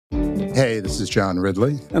Hey, this is John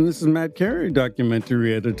Ridley. And this is Matt Carey,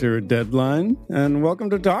 documentary editor at Deadline. And welcome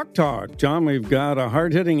to Doc Talk. John, we've got a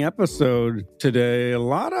hard-hitting episode today. A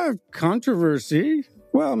lot of controversy.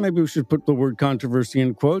 Well, maybe we should put the word controversy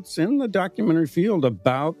in quotes in the documentary field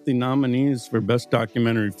about the nominees for Best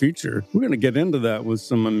Documentary Feature. We're going to get into that with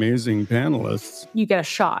some amazing panelists. You get a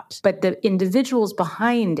shot, but the individuals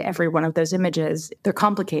behind every one of those images, they're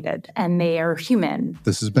complicated and they are human.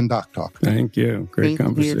 This has been Doc Talk. Thank you. Great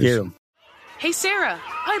conversation. You. Hey, Sarah,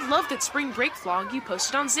 I love that spring break vlog you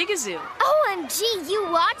posted on Zigazoo. OMG, you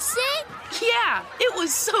watched it? Yeah, it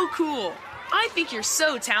was so cool. I think you're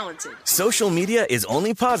so talented. Social media is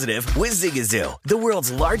only positive with Zigazoo, the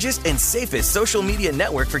world's largest and safest social media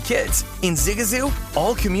network for kids. In Zigazoo,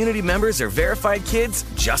 all community members are verified kids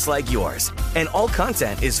just like yours, and all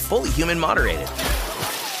content is fully human moderated.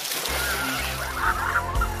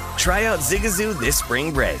 Try out Zigazoo this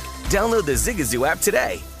spring break. Download the Zigazoo app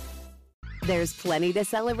today. There's plenty to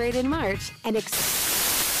celebrate in March and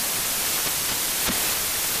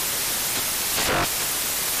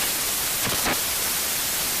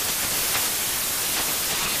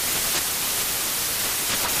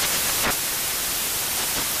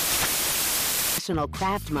National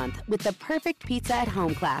Craft Month with the perfect pizza at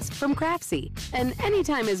home class from Craftsy. And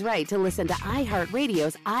anytime is right to listen to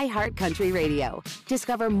iHeartRadio's iHeartCountry Radio.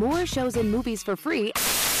 Discover more shows and movies for free.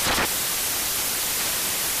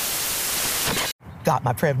 Got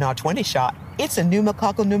my Prevnar 20 shot. It's a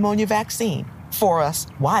pneumococcal pneumonia vaccine. For us,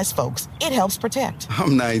 wise folks, it helps protect.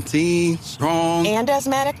 I'm 19, strong. And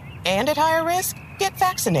asthmatic, and at higher risk. Get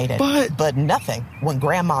vaccinated. But nothing when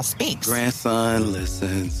grandma speaks. Grandson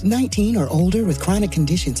listens. 19 or older with chronic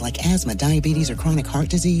conditions like asthma, diabetes, or chronic heart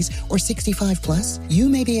disease, or 65 plus, you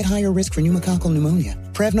may be at higher risk for pneumococcal pneumonia.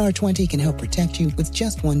 Prevnar 20 can help protect you with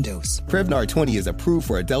just one dose. Prevnar 20 is approved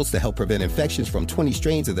for adults to help prevent infections from 20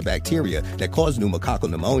 strains of the bacteria that cause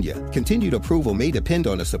pneumococcal pneumonia. Continued approval may depend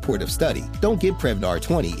on a supportive study. Don't get Prevnar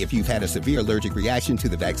 20 if you've had a severe allergic reaction to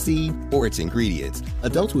the vaccine or its ingredients.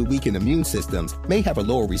 Adults with weakened immune systems may have a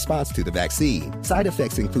lower response to the vaccine. Side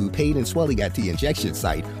effects include pain and swelling at the injection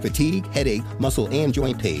site, fatigue, headache, muscle, and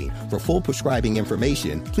joint pain. For full prescribing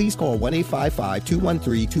information, please call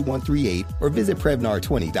 1-855-213-2138 or visit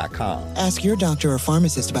Prevnar20.com. Ask your doctor or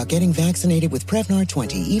pharmacist about getting vaccinated with Prevnar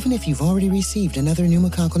 20, even if you've already received another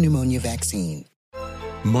pneumococcal pneumonia vaccine.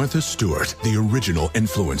 Martha Stewart, the original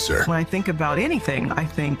influencer. When I think about anything, I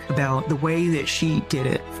think about the way that she did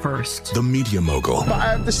it first. The media mogul.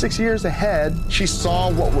 5 to 6 years ahead, she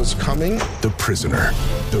saw what was coming. The prisoner.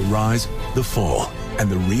 The rise, the fall,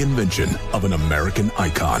 and the reinvention of an American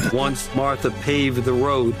icon. Once Martha paved the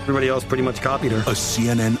road, everybody else pretty much copied her. A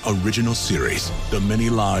CNN original series, The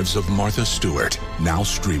Many Lives of Martha Stewart, now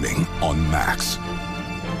streaming on Max.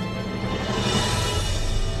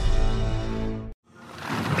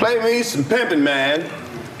 Play me some pimpin', man.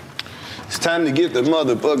 It's time to get the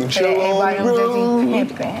motherfucking show on the road.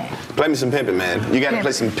 Play me some pimpin', man. You gotta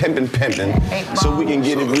play some pimpin', so we can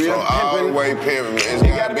get it real all the way pimpin', man. It's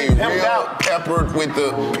gotta be real peppered with the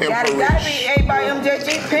Gotta be everybody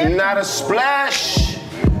MJG pimp. Not a splash,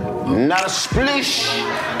 not a splish.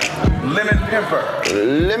 Lemon pepper.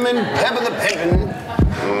 Lemon pepper the pimpin'.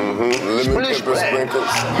 Lemon Splish pepper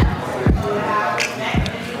sprinkles.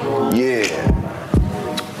 Yeah.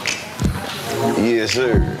 Yes,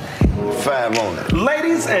 sir. 5 on it.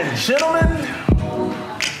 Ladies and gentlemen,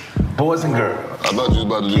 boys and girls. I thought you was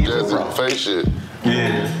about to do Jazzy face shit.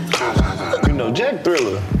 Yeah. You know, Jack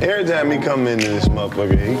Thriller, every time he come into this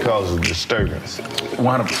motherfucker, he causes disturbance.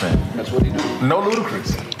 100%. That's what he do. No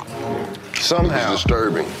ludicrous. Somehow. It's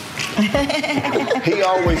disturbing. He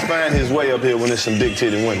always find his way up here when there's some big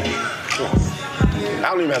titty women. I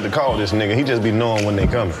don't even have to call this nigga. He just be knowing when they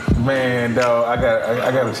coming. Man, dog, I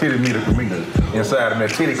got a titty meter inside of me, a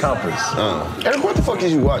titty compass. Eric, what the fuck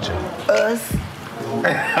is you watching? Us.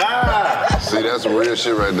 See, that's some real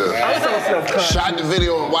shit right there. I'm so self-conscious. Shot the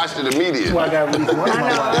video and watched it immediately. I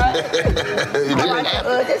like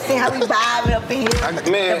just see how we vibing up in here.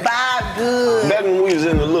 Man, the vibe good. Back when we was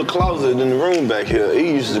in the little closet in the room back here,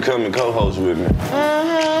 he used to come and co-host with me.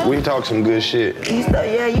 We talk some good shit. You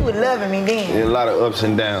were loving me then. Yeah, a lot of ups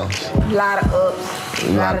and downs. A lot of ups.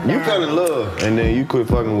 You fell in love, and then you quit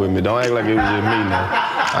fucking with me. Don't act like it was just me now.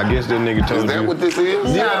 I guess that nigga told you. Is that what this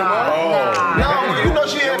is? Yeah. No, you know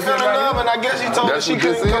she had fell in love, and I guess he told her she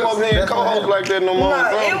couldn't come up here and co-host like that no more.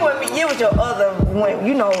 No, it wasn't me. It was your other one.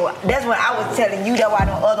 You know, that's when I was telling you that why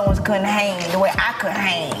them other ones couldn't hang the way I could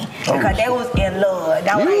hang. Because they was in love.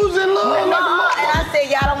 You was in love? And I said,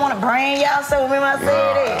 y'all don't want to brand y'all so remember I said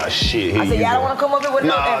that? Shit. I said, y'all don't want to come up here with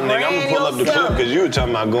that nigga, I'm gonna pull up the clip because you were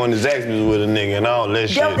talking about going to Zaxby's with a nigga and all that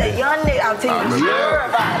shit. Yo, that young nigga, I'll tell you the story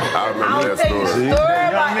about it. I'll tell you the story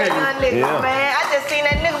about that young nigga, man. I just seen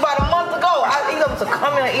that nigga about a month ago. He was to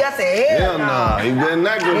come in here. I said, hell nah. He better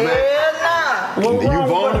not get back. Hell nah. You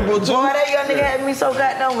vulnerable too? Boy, that young nigga had me so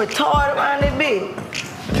goddamn retarded around this bitch.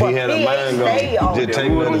 He had a mind going. Just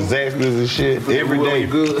taking her to Zaxby's and shit every day.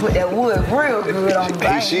 Put that wood real good on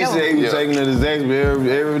me. She said he was taking her to Zaxby's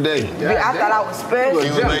every day. I thought I was special. He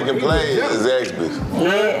was making plays at Zaxby's.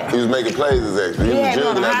 Yeah. He was making plays at Zaxby's. He was had me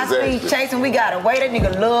on jugging a at high-speed chase and we got away. That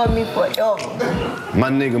nigga loved me forever. My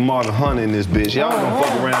nigga Martin Hunter in this bitch. Y'all gonna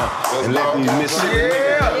fuck around and let these Mississippi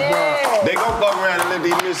niggas. They gon' fuck around and let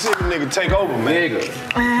these Mississippi niggas take over, man.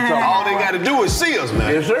 So all they gotta do is see us,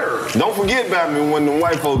 man. Yes, sir. Don't forget about me when the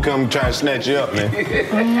white folk come try to snatch you up, man.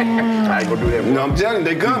 I ain't gonna do that. No, I'm telling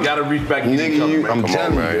you, they come. You gotta reach back and get each other, man. I'm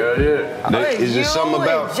telling you. Yeah. It's just something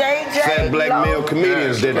about fat black male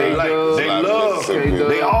comedians that they like. They love.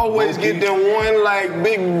 They always get them one like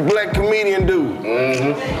big black comedian dude.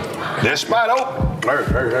 That spot open.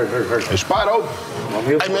 That spot open.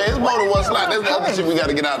 Hey man, it's more than one slot. That's the other shit we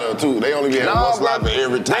gotta get out of too. They only be having one slot for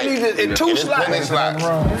every type. They need two slots. Plenty slots.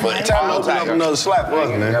 For Time to open up another slot for us,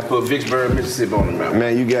 man. I put Vicksburg, Mississippi on the map.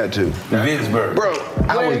 Man, you got to. Vicksburg. Bro,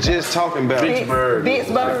 I was just talking about Vicksburg.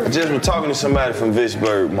 I just was talking to somebody from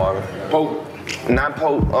Vicksburg, Marvin. Pope. Not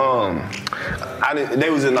Pope. They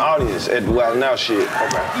was in the audience at the Wild Now shit.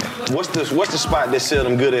 Okay. What's the spot that sell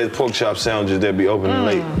them good ass pork chop sandwiches that be open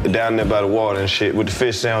late down there by the water and shit with the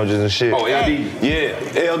fish sandwiches and shit? Oh, LD.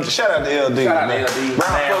 Yeah. Shout out to LD. Shout out man. to LD. Bro,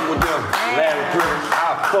 I fuck with them. Larry Prentice.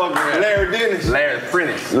 I fuck with Larry Dennis. Larry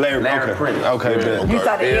Prentice. Larry Prentice. Okay, bet. You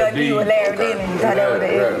thought the LD was Larry Dennis. You thought that was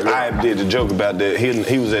the LD. I did the joke about that.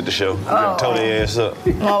 He was at the show. Tore their ass up.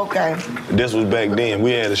 Okay. This was back then.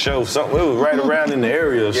 We had a show. Something. It was right around in the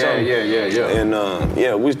area or something. Yeah. And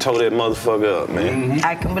we tore that motherfucker up, man.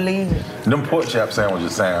 I can believe it. Them pork chop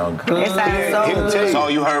sandwiches sound good. It sounds so good. That's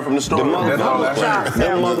all you heard from the story. Them motherfuckers.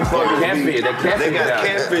 Catfish. They got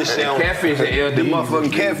catfish sandwiches. Catfish at LD. The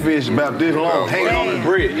motherfucking catfish about this long, hanging on the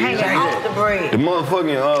bread. Hanging off the bread. The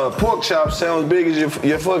motherfucking pork chop sounds big as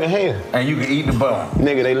your fucking hand. And you can eat the bone.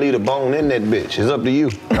 Nigga, they leave the bone in that bitch. It's up to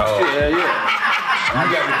you. Yeah. You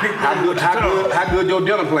got to pick how good your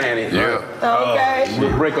dinner plan is. Yeah. Okay.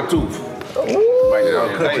 We'll break a tooth.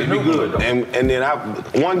 Hey, be good. And then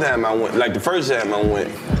one time I went, like the first time I went,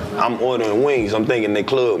 I'm ordering wings. I'm thinking they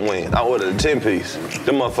club wings. I ordered a 10-piece.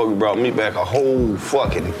 Them motherfucker brought me back a whole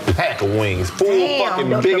fucking pack of wings. Full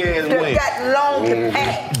fucking big ass wings. Got long to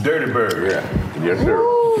pack. Dirty Bird, yeah. Yes, sir.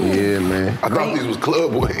 Yeah, man. I thought these was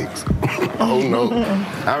club wings. Oh no.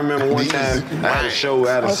 I remember one time I had a show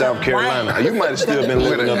out of South Carolina. You might have still been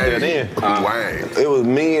living up there then. It was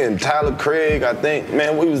me and Tyler Craig, I think.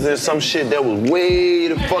 Man, we was in some shit that was way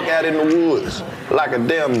the fuck out in the woods. Like a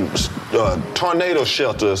damn tornado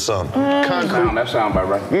shelter or something. Concrete. That sound about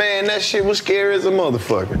right. Man, that shit was scary as a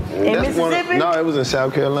motherfucker. In Mississippi? No, it was in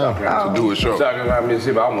South Carolina. To do a show. South Carolina,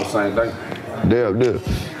 Mississippi, almost same thing. Yeah.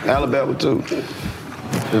 Alabama too.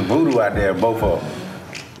 There's voodoo out there, both of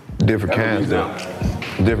them. Different kinds though.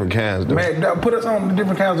 Different kinds though. Man, put us on the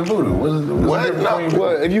different kinds of voodoo.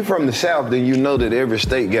 Well, if you from the South, then you know that every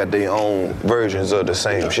state got their own versions of the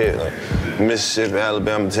same shit. Like Mississippi,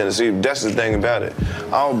 Alabama, Tennessee. That's the thing about it.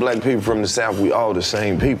 All black people from the South, we all the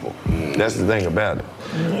same people. That's the thing about it.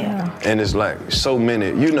 Yeah. And it's like so many,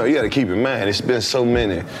 you got to keep in mind, it's been so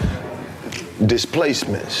many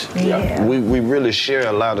displacements. Yeah. We really share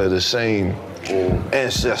a lot of the same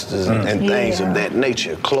ancestors and things of that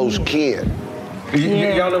nature, close kin.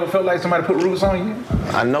 Y'all ever felt like somebody put roots on you?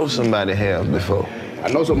 I know somebody have before.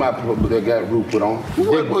 I know somebody that got root put on.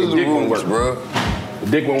 What was the roots, bro?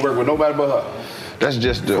 The dick won't work with nobody but her. That's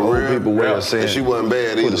just the old people way of saying she wasn't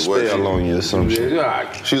bad either. Put a spell on you or some shit.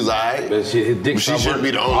 She was alright. His dick she shouldn't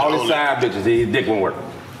be the only. All his side bitches, his dick won't work.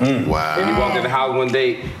 Wow. And he walked in the house one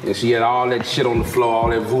day and she had all that shit on the floor, all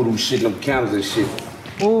that voodoo shit in them counters and shit.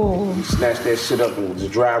 Ooh. He snatched that shit up and was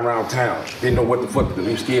just drive around town. Didn't know what the fuck to do.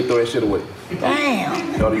 He was scared to throw that shit away.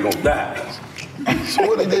 Damn. Thought he gonna die. So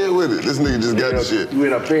what he did with it? This nigga just got the shit. We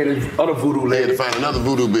ended up paying this other voodoo lady. They had to find another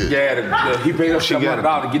voodoo bitch. Yeah, he paid us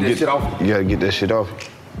 $700 to get that shit off. You gotta get that shit off.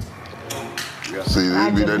 See,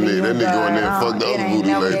 that nigga go in there and fuck the other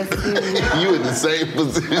voodoo lady. You in the same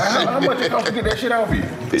position. How much it cost to get that shit off you?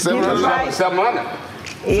 $700.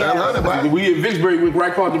 $700. Yeah. We in Vicksburg, we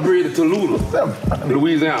right across the bridge to Tallulah,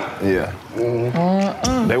 Louisiana. Yeah.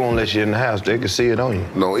 They won't let you in the house. They can see it on you.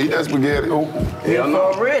 No, eat that spaghetti.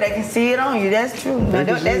 Yeah, for real, they can see it on you. That's true. Now,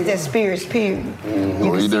 that's just spirits, period.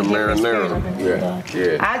 No, eat that marinara.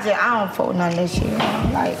 Yeah. I don't fuck none of that shit.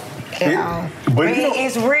 Like, at all. But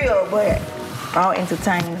it's real, but I'll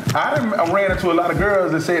entertain it. I ran into a lot of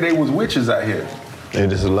girls that said they was witches out here. Yeah,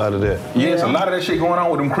 there's a lot of that. Yeah, it's a lot of that shit going on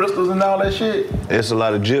with them crystals and all that shit. There's a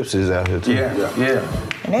lot of gypsies out here, too. Yeah.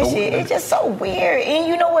 And that shit, it's just so weird. And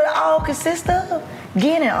you know what it all consists of?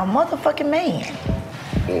 Getting a motherfucking man.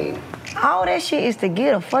 All that shit is to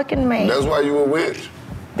get a fucking man. That's why you a witch.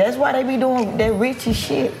 That's why they be doing that rich as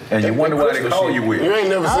shit. And you wonder why they call you witch. You ain't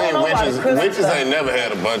never seen witches. Witches ain't ain't never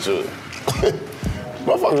had a bunch of...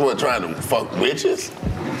 Motherfuckers weren't trying to fuck witches.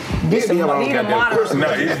 I done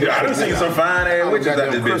seen some fine ass witches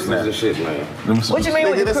out this bitch now. Shit, man. What you mean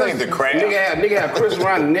with the this ain't the crap. Nigga have crystal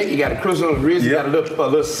around the neck, you got a crystal on the wrist, you got a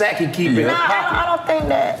little sack he keep in his pocket. I don't think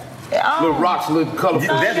that. Little rocks, little colorful.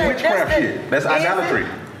 That's witchcraft shit. That's idolatry.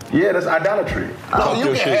 Yeah, that's idolatry. No,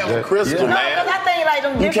 you can have a crystal, man. No, because I think like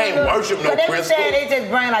them you can't worship no crystal. They just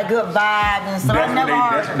bring like good vibes and stuff.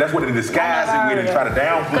 That's what they disguise it with and try to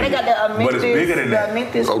downplay. They got the but it's bigger than that. Okay. I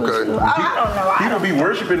don't know. People be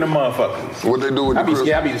worshiping the motherfuckers. What they do with the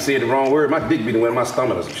crystal? I be saying the wrong word. My dick be the way in my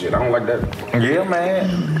stomach or some shit. I don't like that. Yeah, man.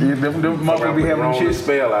 Them motherfuckers be having shit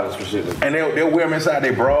spell out of some shit. And they'll wear them inside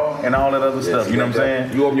their bra and all that other stuff. You know what I'm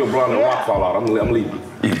saying? You open your bra and the rock fall out. I'm leaving.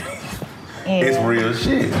 It's real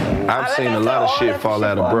shit. I've seen a lot of shit fall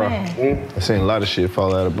out of bra. I've seen a lot of shit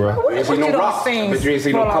fall out of bra. You ain't seen no rocks, but you ain't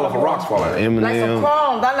seen no colorful rocks fall out. Eminem. Like some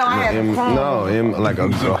crumbs. I know I had crumbs. No, like a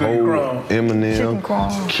whole Eminem,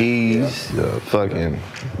 keys, fucking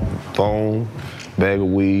phone, bag of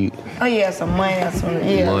weed. Oh yeah, some money.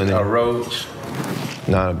 Money. A roach.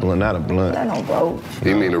 Not a blunt. Not no roach.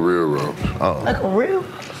 You mean a real roach? Oh. Like a real?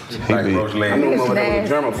 Like roach land. I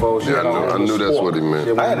knew that's what he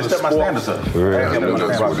meant. I had to step my standards up. I knew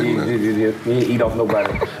that's what he meant. You ain't eat off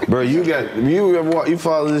nobody. Bro, you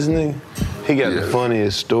follow this nigga? He got the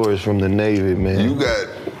funniest stories from the Navy, man. You got...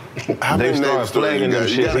 How they many started flagging them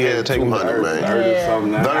shit. He had to take them out.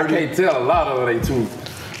 200, man. I can't tell a lot of it. They too.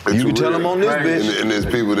 You can tell them on this bitch. And there's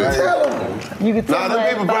people that tell them. You can tell them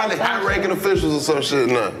people probably high-ranking officials or some shit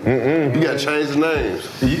now. You gotta change the names.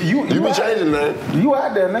 You be changing names. You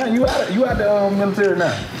out there now. You out the military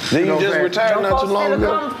now. Then you just retired not too long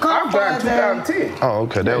ago. I retired in 2010. Oh,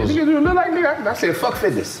 okay. That was. You look like nigga. I said fuck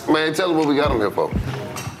fitness. Man, tell them what we got them here for.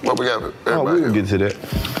 What we got? Oh, we can get to that.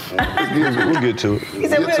 We'll get to it. He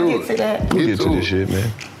said we'll get to that. We'll get to this shit,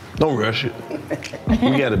 man. Don't rush it.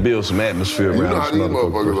 We gotta build some atmosphere around this motherfuckers. You know how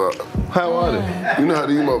these motherfuckers are. How are they? You know how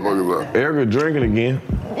these motherfuckers are. Erica drinking again.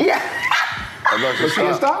 Yeah. I thought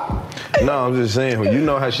she stopped? No, I'm just saying, you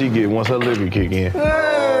know how she get once her liquor kick in.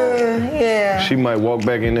 Yeah. She might walk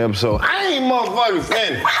back in the episode. I ain't motherfucking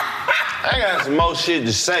finished. I got some more shit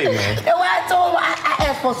to say, man. And when I told him, I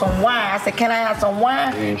asked for some wine. I said, can I have some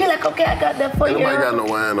wine? He like, okay, I got that for you. Nobody got no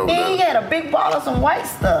wine over then there. He had a big bottle of some white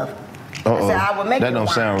stuff. I said, I would make that don't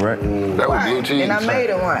wine. sound right. That was blue cheese. And I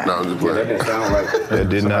made it wine. No, I'm just playing. That didn't sound right. That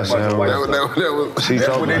did not sound right. That was, She That's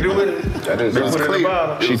talk what they like do that. with it. That They put it in the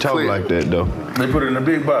bottle. She talk like that, though. They put it in a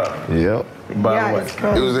big bottle. Yep. Bottle It's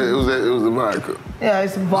white. It was the vodka. Yeah,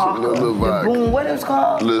 it's vodka. Little vodka. The boom, what it's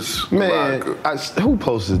called? Man, who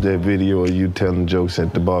posted that video of you telling jokes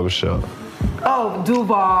at the barbershop? Oh,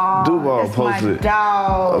 Duval. Duval That's posted my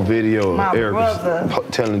dog, a video my of Erica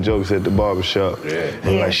telling jokes at the barbershop.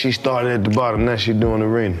 And like, she started at the bottom, now she doing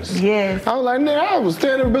arenas. Yes. I was like, nigga, I was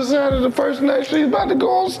standing beside her the first night she's about to go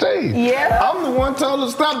on stage. Yeah. I'm the one told her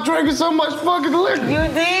to stop drinking so much fucking liquor. You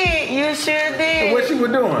did. You sure did. What she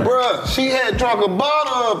was doing? Bruh, she had drunk a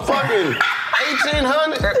bottle of fucking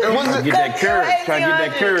 1800. Get that courage. Try to get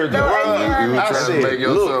that courage. You were trying to make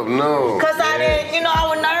yourself known. Because I didn't, I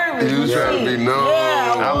was nervous. You was trying to be known.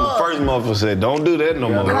 Yeah, I'm the first motherfucker said, don't do that no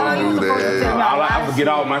more. Don't do that. I forget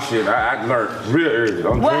all my shit. I learned real early.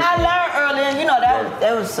 Well, I learned early,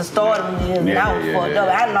 that was the start of me. And I was fucked up.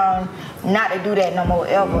 I learned not to do that no more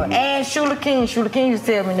ever. And Shula King used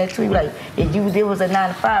to tell me that too. He was like, if there was a 9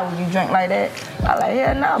 to 5, would you drink like that? I was like,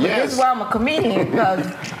 hell no. But this is why I'm a comedian, because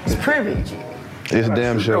it's privilege. It's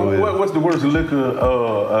damn sure. What's the worst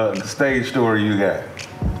liquor stage story you got?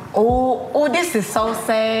 Oh, this is so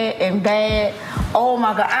sad and bad. Oh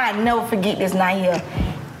my God, I never forget this night here.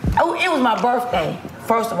 Oh, it was my birthday.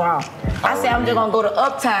 First of all, I said I'm just gonna go to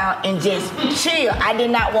Uptown and just chill. I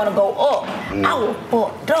did not want to go up. I was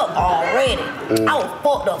fucked up already. I was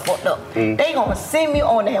fucked up. They gonna send me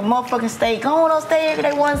on that motherfucking stage. Go on stage if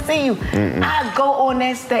they want to see you. I go on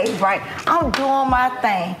that stage, right? I'm doing my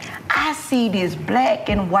thing. I see this black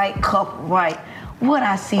and white couple, right? What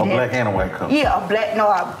I see? A black and a white couple. Yeah, a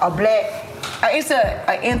black. It's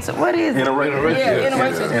what is it?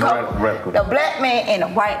 Interracial couple. The black man and the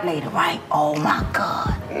white lady, right? Oh my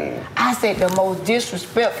God. I said the most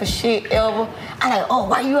disrespectful shit ever. I like, oh,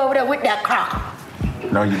 why you over there with that cracker?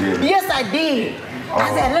 No, you didn't. Yes, I did.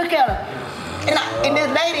 I said, look at her. And this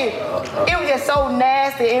lady, it was just so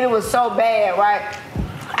nasty and it was so bad, right?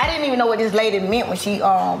 I didn't even know what this lady meant when she,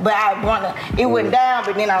 but I brought her, it went down,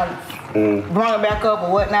 but then I brought her back up or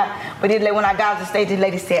whatnot. But then when I got off the stage, this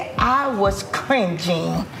lady said, I was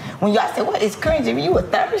cringing. When y'all said, what is cringing? You a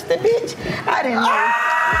thirsty bitch? I didn't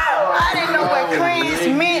know what cringe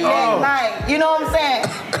meant that night. You know what I'm saying?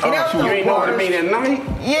 And that was you ain't know what it mean at night?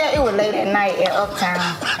 Yeah, it was late at night at Uptown.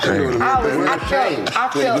 I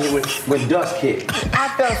felt when dusk hit. I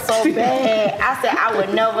felt so bad. I said I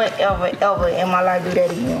would never, ever in my life do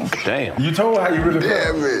that again. Damn. You told her how you really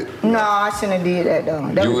felt. No, I shouldn't have did that though.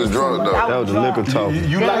 You was drunk though. That was the liquor talk.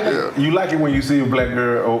 You like it when you see a black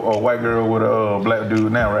girl or a white girl with a black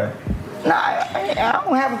dude now, right? Nah, I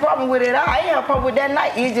don't have a problem with it. I ain't have a problem with that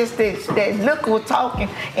night. It's just that look was talking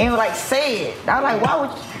and it was like, say it. I was like, why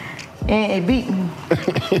would you? And it beat me.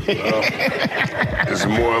 It's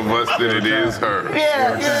more of us than it is her.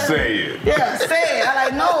 Yeah. Say it. Yeah, say it. I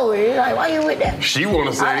like, no. Like, why you with that? She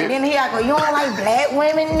wanna say it. Then he go, you don't like black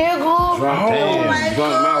women, nigga?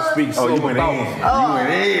 Drunk mouth speaks sober thoughts. You went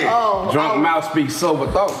in. Drunk mouth speaks sober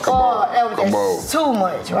thoughts. That was just too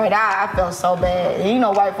much, right? I felt so bad. And you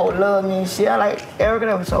know, white folk love me and shit. I like, Erica,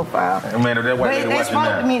 that was so foul. Man, if that white lady they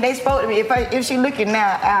spoke to me. They spoke to me. If she looking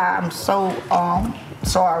now, I'm so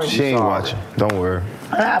sorry. She ain't watching. Don't worry.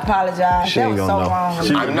 I apologize. She ain't gonna know. Wrong.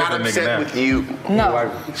 I'm not upset with you. No.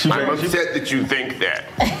 I'm upset that you think that.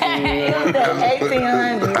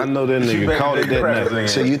 1800. I know that nigga called it that night.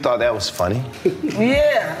 So you thought that was funny?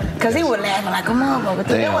 Yeah, because he was laughing like a motherfucker.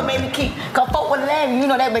 That what made me keep, because folk was laughing. You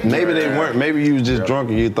know that. Maybe they weren't. Maybe you was just drunk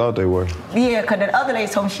and you thought they were. Yeah, because the other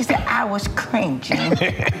lady told me, she said, I was cringing.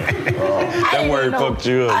 That word fucked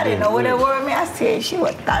you up. I didn't know what that word meant. I said, she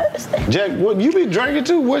was thirsty. Jack, what you be drinking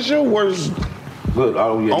too? What's your worst Look,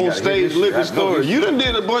 on stage liquor store? You done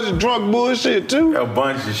did a bunch of drunk bullshit too. A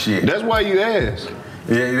bunch of shit. That's why you asked.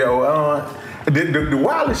 Yeah, you know, the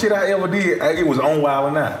wildest shit I ever did, it was on Wild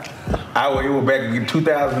and Out. It was back in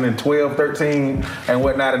 2012, 13, and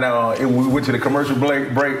whatnot, and we went to the commercial break,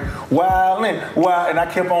 wild, and I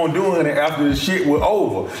kept on doing it after the shit was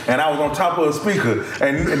over, and I was on top of a speaker,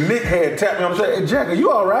 and Nick had tapped me on the shoulder, hey, Jack, are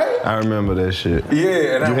you all right? I remember that shit.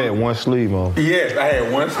 Yeah. And you had one sleeve on. Yes, I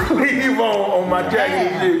had one sleeve on my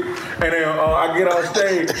jacket and shit, and then I get on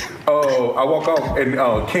stage, I walk off,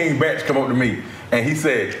 and King Batch come up to me, and he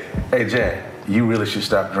said, hey, Jack, you really should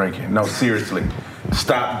stop drinking. No, seriously.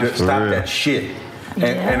 Stop that shit. And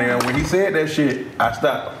then when he said that shit, I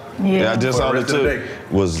stopped. Yeah, I just all it took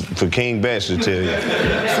was for King Batch to tell you.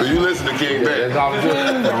 So you listen to King Batch? That's all it took.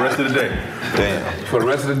 For the rest of the day. Damn. For the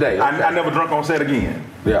rest of the day. I never drunk on set again.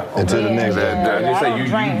 Yeah. Until the next day. You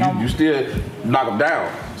say you still knock them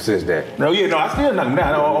down since that. No, I still knock them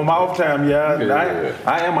down. On my off time,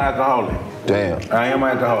 I am an alcoholic. Damn. I am an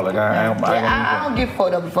alcoholic. I don't get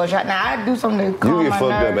fucked up before shot. Now I do something to calm You get my fucked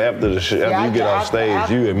nerves. up after the shit. After you get off stage,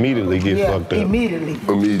 you immediately get fucked up. Immediately.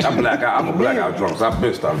 I'm a blackout drunk, so I've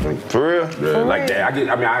been stopped drinking. For real? Yeah, like that.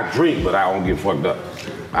 I drink, but I don't get fucked up.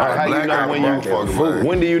 How you know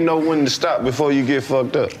when do you know when to stop before you get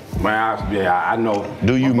fucked up? Man, I know.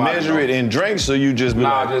 Do you measure it in drinks or you just be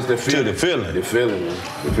just the feeling. To the feeling? The feeling, man.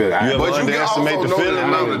 The feeling. But you can also know the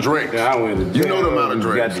amount of drinks. Yeah, I went to you know the amount of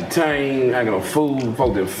drinks. Got detained, acting a fool,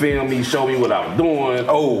 folks that film me, show me what I was doing.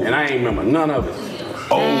 And I ain't remember none of it.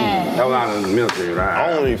 That was out in the military, right?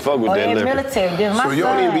 I don't even fuck with that liquor. Military. So you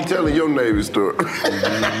don't even be telling your Navy story.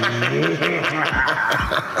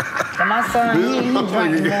 My son, he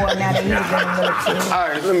drank more now than he was in the military. All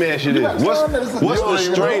right, let me ask you this. What's the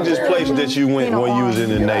strangest place that you went when you was in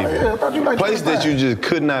the Navy? Place that you just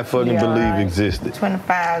could not fucking believe existed. 20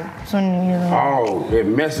 years old. Oh,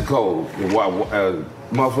 in Mexico,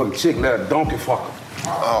 motherfucking chick let a donkey fuck her.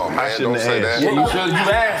 Oh, man, I shouldn't don't say have that. Yeah, you should.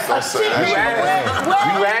 You asked. Don't say that. You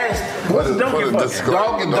asked. What's the donkey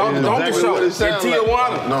show? In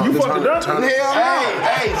Tijuana. No, You fucked the donkey?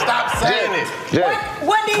 Hey, stop saying it.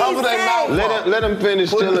 What did Cover he that say? mouth. Let him finish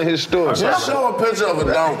telling his story. Just show a picture of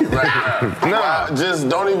a donkey right now. Just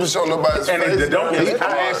don't even show nobody's face. The donkey.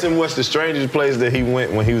 I asked him what's the strangest place that he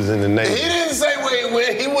went when he was in the Navy. He didn't say where he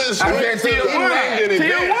went. He went straight to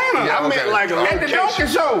Tijuana. I meant like a At the donkey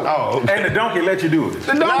show. Oh, okay. And the donkey let you do it.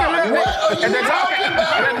 The donkey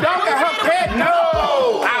her pet.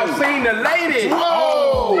 No. I've seen the lady.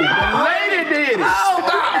 Whoa. The lady did it.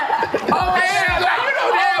 Stop. Oh, man. Like, you know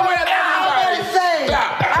damn well everybody.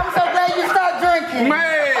 Stop. I'm so glad you stopped drinking.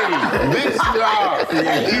 Man. This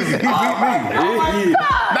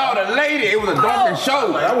No, the lady, it was a donkey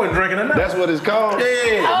show. I wasn't drinking enough. That's what it's called?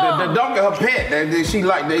 Yeah, the donkey, her pet. She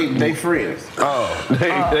like, they friends. Oh,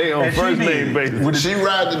 they on first name basis. She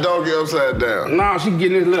ride the donkey upside down. No, she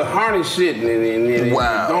getting this little harness shit and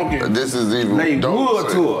wow. donkey. This is even They wood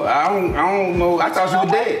to her. I don't know. I thought she was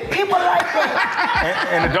dead. People like that.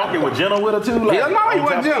 And the donkey was gentle with her too? Like, Yeah, no, he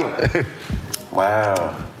wasn't gentle.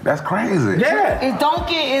 Wow. That's crazy. Yeah. Is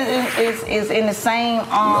donkey is in the same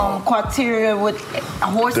criteria with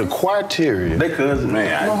horses? The criteria. They cousins.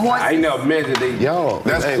 Man, Well, horses. I ain't never measured they. Yo.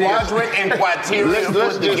 That's quadrant and criteria Let's put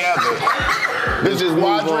just- together. This is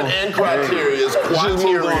quadrant and criteria. It's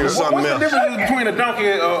criteria. What's the difference between a donkey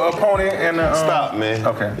opponent and a... Stop, man.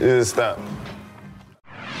 Okay. Yeah, stop.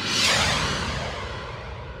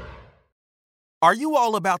 Are you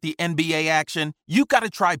all about the NBA action? You got to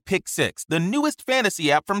try Pick 6, the newest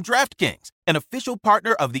fantasy app from DraftKings, an official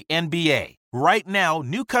partner of the NBA. Right now,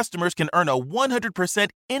 new customers can earn a 100%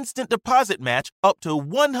 instant deposit match up to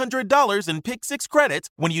 $100 in Pick 6 credits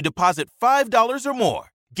when you deposit $5 or more.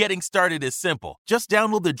 Getting started is simple. Just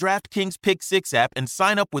download the DraftKings Pick 6 app and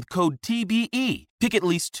sign up with code TBE. Pick at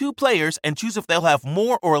least 2 players and choose if they'll have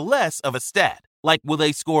more or less of a stat. Like, will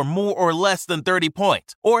they score more or less than 30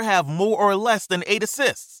 points? Or have more or less than 8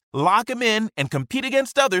 assists? Lock them in and compete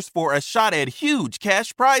against others for a shot at huge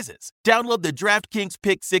cash prizes. Download the DraftKings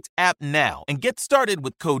Pick 6 app now and get started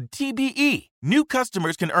with code TBE. New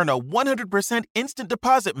customers can earn a 100% instant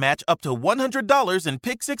deposit match up to $100 in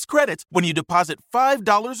Pick 6 credits when you deposit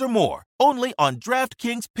 $5 or more. Only on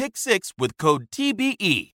DraftKings Pick 6 with code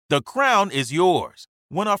TBE. The crown is yours.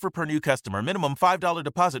 One offer per new customer. Minimum $5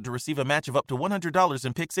 deposit to receive a match of up to $100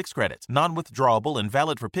 in Pick 6 credits. Non-withdrawable and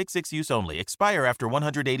valid for Pick 6 use only. Expire after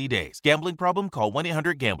 180 days. Gambling problem? Call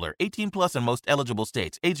 1-800-GAMBLER. 18 plus in most eligible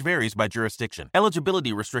states. Age varies by jurisdiction.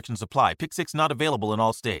 Eligibility restrictions apply. Pick 6 not available in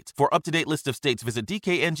all states. For up-to-date list of states, visit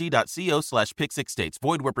dkng.co/pick6states.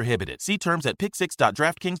 Void where prohibited. See terms at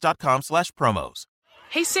pick6.draftkings.com/promos.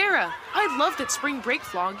 Hey Sarah, I love that spring break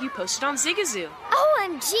vlog you posted on Zigazoo.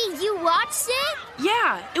 OMG, you watched it?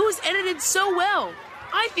 Yeah, it was edited so well.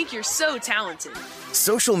 I think you're so talented.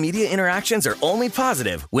 Social media interactions are only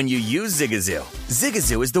positive when you use Zigazoo.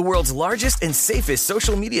 Zigazoo is the world's largest and safest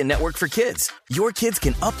social media network for kids. Your kids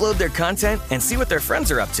can upload their content and see what their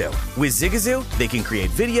friends are up to. With Zigazoo, they can create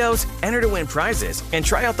videos, enter to win prizes, and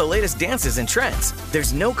try out the latest dances and trends.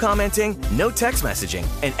 There's no commenting, no text messaging,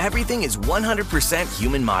 and everything is 100%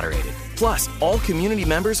 human moderated. Plus, all community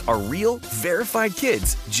members are real, verified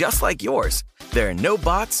kids just like yours. There are no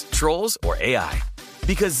bots, trolls, or AI.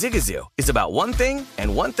 Because Zigazoo is about one thing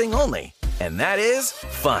and one thing only, and that is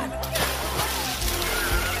fun.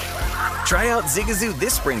 Try out Zigazoo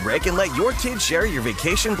this spring break and let your kids share your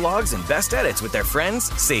vacation blogs and best edits with their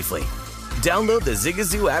friends safely. Download the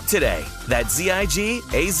Zigazoo app today. That's Zigazoo.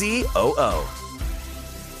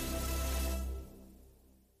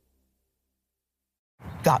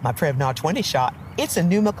 Got my Prevnar 20 shot. It's a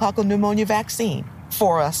pneumococcal pneumonia vaccine.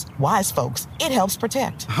 For us, wise folks, it helps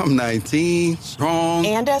protect. I'm 19, strong.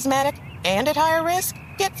 And asthmatic, and at higher risk,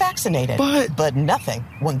 get vaccinated. But nothing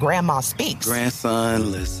when grandma speaks.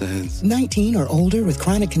 Grandson listens. 19 or older with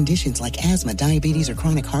chronic conditions like asthma, diabetes, or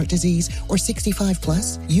chronic heart disease, or 65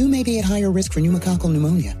 plus, you may be at higher risk for pneumococcal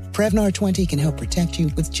pneumonia. Prevnar 20 can help protect you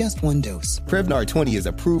with just one dose. Prevnar 20 is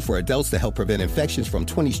approved for adults to help prevent infections from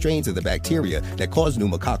 20 strains of the bacteria that cause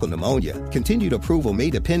pneumococcal pneumonia. Continued approval may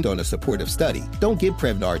depend on a supportive study. Don't give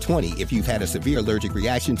Prevnar 20 if you've had a severe allergic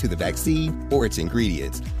reaction to the vaccine or its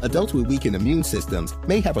ingredients. Adults with weakened immune systems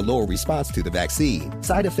may have a lower response to the vaccine.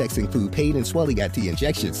 Side effects include pain and swelling at the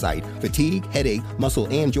injection site, fatigue, headache, muscle,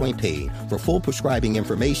 and joint pain. For full prescribing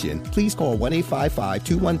information, please call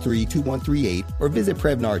 1-855-213-2138 or visit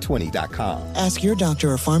Prevnar20.com. Ask your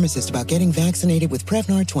doctor or pharmacist about getting vaccinated with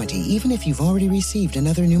Prevnar 20, even if you've already received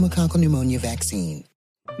another pneumococcal pneumonia vaccine.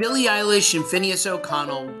 Billie Eilish and Phineas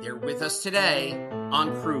O'Connell, they're with us today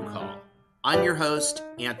on Crew Call. I'm your host,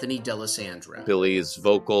 Anthony D'Alessandro. Billy's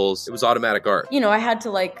vocals, it was automatic art. You know, I had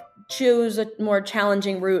to choose a more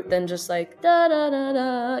challenging route than just da da da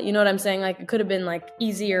da. You know what I'm saying? It could have been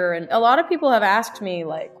easier. And a lot of people have asked me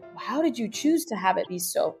how did you choose to have it be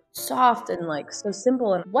so soft and so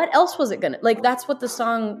simple? And what else was it gonna that's what the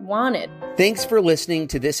song wanted. Thanks for listening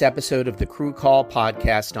to this episode of the Crew Call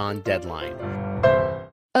podcast on Deadline.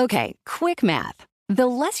 Okay, quick math. The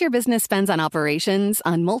less your business spends on operations,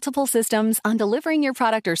 on multiple systems, on delivering your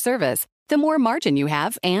product or service, the more margin you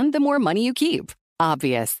have and the more money you keep.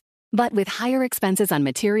 Obvious. But with higher expenses on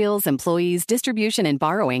materials, employees, distribution, and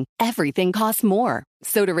borrowing, everything costs more.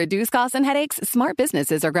 So to reduce costs and headaches, smart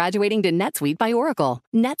businesses are graduating to NetSuite by Oracle.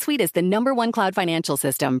 NetSuite is the #1 cloud financial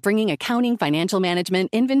system, bringing accounting, financial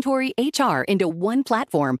management, inventory, HR into one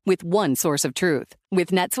platform with one source of truth.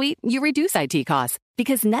 With NetSuite, you reduce IT costs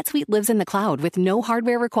because NetSuite lives in the cloud with no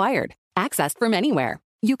hardware required, accessed from anywhere.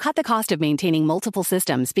 You cut the cost of maintaining multiple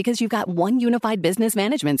systems because you've got one unified business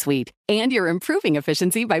management suite. And you're improving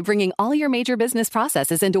efficiency by bringing all your major business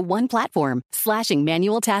processes into one platform, slashing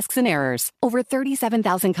manual tasks and errors. Over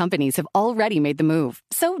 37,000 companies have already made the move.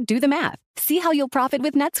 So do the math. See how you'll profit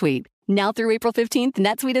with NetSuite. Now through April 15th,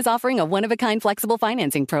 NetSuite is offering a one-of-a-kind flexible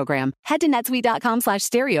financing program. Head to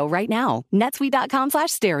netsuite.com/stereo right now.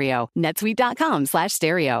 netsuite.com/stereo.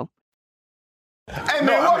 netsuite.com/stereo. Hey,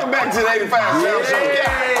 man, welcome back to the 85 Sound Show.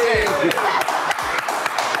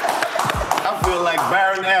 I feel like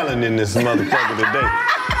Byron Allen in this motherfucker today.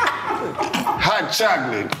 Hot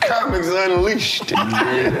chocolate, comics unleashed.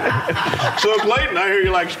 So, Clayton, I hear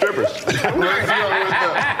you like strippers.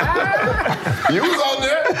 You was on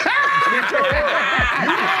there.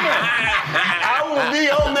 I will be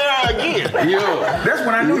on there again. Yo, that's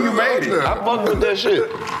when I knew you made it. I fucked with that shit.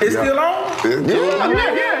 It's still on?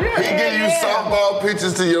 Yeah. He give you softball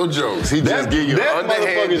pitches to your jokes. He just give you that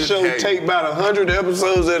motherfucking show take about 100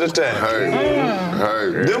 episodes at a time. Hey.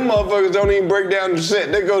 Them motherfuckers don't even break down the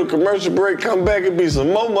set. They go to commercial break, come back and be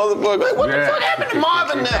some more motherfuckers. Like, what the fuck happened to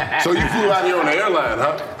Marvin now? So you flew out here on the airline,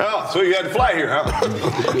 huh? Oh, so you had to fly here, huh?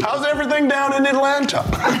 How's everything down in Atlanta?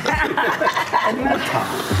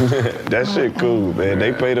 That shit cool, man.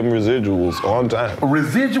 They pay them residuals on time.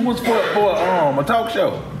 Residuals for a talk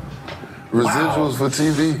show? Residuals for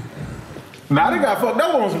TV? Nah, they got fucked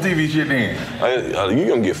over on some TV shit then. You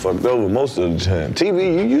gonna get fucked over most of the time.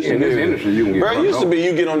 TV, you used to in this industry, you can get bro, fucked used to over. be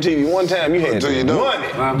you get on TV one time, you had Until you don't.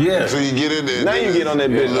 money. Yeah. So you get in there. Now you get on that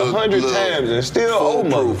bitch 100 times and still old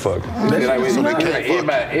motherfucker.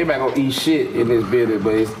 Everybody gonna eat shit in this business,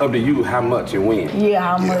 but it's up to you how much and when. Yeah,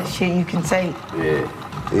 how much shit you can take.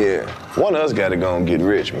 Yeah. One of us gotta go and get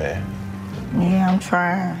rich, man. Yeah, I'm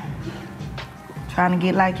trying. Trying to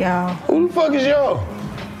get like y'all. Who the fuck is y'all?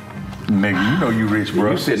 Nigga, you know you rich,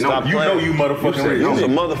 bro. You said no. You know you motherfucking rich. You a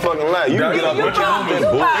motherfucking lie. You can get a bunch of rumors. It's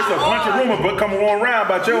a bunch of rumors, but coming on around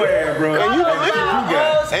about your ass, bro. And you believe them.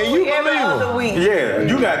 And you believe them. Yeah,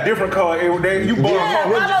 you got different cars every day. You borrow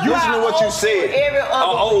cars. Listen to what you said.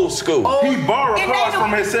 Old school. He borrowed cars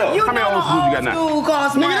from himself. How many old schools you got now?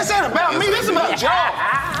 Nigga, this ain't about me. This is about y'all.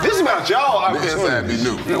 This is about y'all. The inside be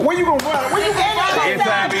new. Where you gonna buy? Where you gonna buy? The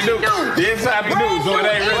inside be new. The inside be new, so it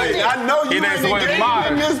ain't really. I know you ain't so it's in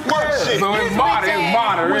modern. this fuck shit. So it's modern. It's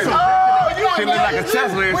modern. Really. Shit look like a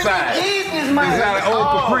Tesla inside. It's like old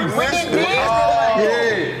Caprice.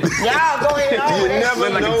 Y'all go ahead. You never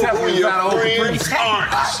know who your friends are.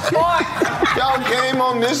 Y'all came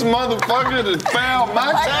on this motherfucker to file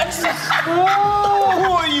my taxes? Who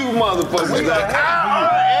are you motherfuckers?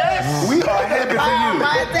 We are happy for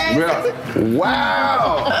you.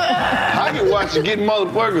 Wow. I can watch you get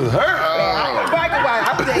motherfuckers hurt.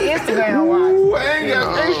 I put that Instagram watch. Ooh, I ain't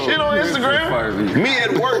got that shit on Instagram. Me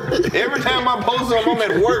at work. Every time I post something, I'm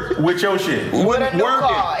at work. With your shit. With a new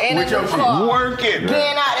car. And with a your new shit. car. Working.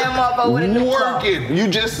 Getting out that motherfucker with a new car. Working. You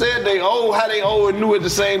just said they old, how they old and new at the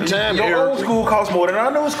same time. Your old school costs more than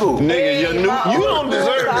our new school. Nigga, your new, you don't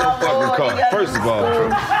deserve that fucking car. First of all,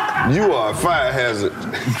 you are a fire hazard.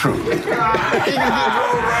 True.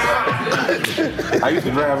 I used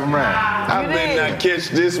to drive him around. I better not catch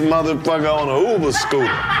this motherfucker on a Uber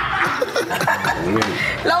scooter.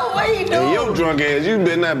 No, what you doing? And your drunk ass, you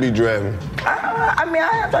better not be driving.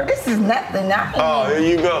 This is nothing. Oh, here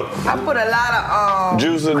you go. I put a lot of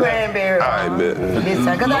juice in cranberry there. I bet. This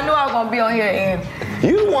time, because I knew I was going to be on here and...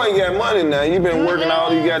 You the one got money now. You been working all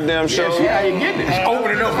these goddamn shows. Yeah, how you getting it?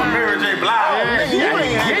 Opening up for Mary J. Blige. You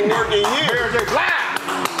ain't had to work in years. Mary J. Blige.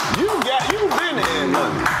 You been in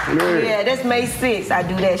money. Yeah, that's May 6th. I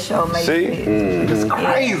do that show May 6th. It's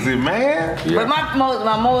crazy, man. But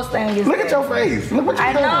my most thing is look at your face. Look what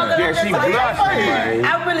you're doing. Yeah, she blushing, man.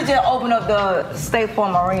 I really just opened up the State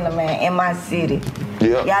Farm Arena, man, in my city.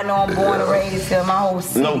 Yeah. Y'all know I'm born and raised here. My whole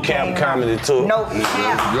city. No cap comedy tour. No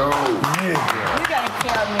cap. Let's go. You can't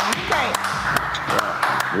tell me.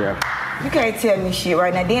 Yeah. You can't tell me shit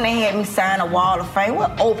right now. Then they had me sign a Wall of Fame.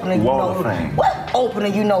 What opener you Wall know? of Fame. What opener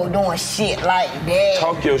you know doing shit like that?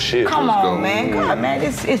 Talk your shit. Come on, man. God, man,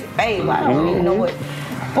 it's fake. I don't even know what.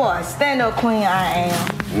 Boy, stand up queen I am.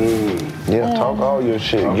 Yeah, talk all your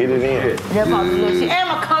shit. Get it in. That's my little shit. And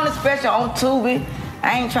my comedy special on Tubi.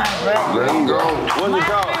 I ain't trying to rap. Let him go. What's it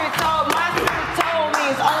called? My spirit told me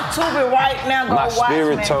it's on Tubi right now. Go My watch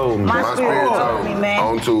spirit man. told me. My spirit told me, man.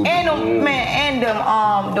 On Tubi.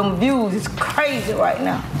 And them views is crazy right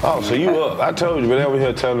now. Oh, so you up. I told you, but they over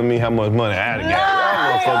here telling me how much money I done got.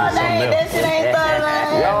 Y'all motherfuckers something That else. shit ain't third line.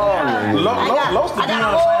 I got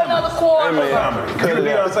a whole nother quarter. Hey, man, cut it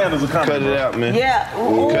out. Cut it out, man. Yeah.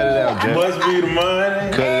 Cut it out, Jack. Must be the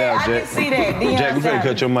money. Cut it out, I Jack. can see that. Jack, you finna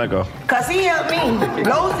cut your mic off. Cause he helped me.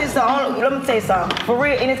 Los is the only, let me tell you something. For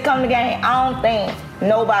real, in this coming game, I don't think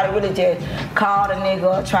nobody really just called a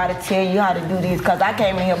nigga or try to tell you how to do this. Cause I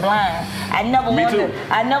came in here blind. I never wanted.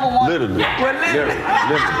 Literally.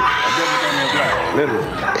 Literally.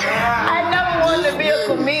 I never wanted to be a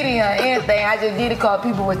comedian or anything. I just did it cause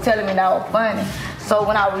people were telling me that I was funny. So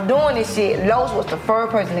when I was doing this shit, Los was the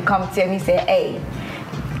first person to come and tell me, he said, hey,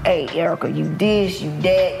 Erica, you this, you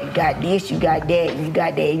that, you got this, you got that, you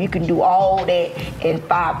got that. You can do all that and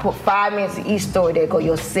put 5 minutes in each story that go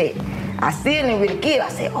your set. I still didn't really give. I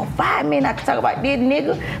said, 5 minutes I can talk about this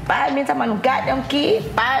nigga, 5 minutes talking about them goddamn kids,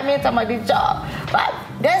 5 minutes talking about this job.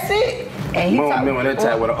 That's it. And he remember that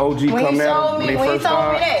time when the OG come out? When he told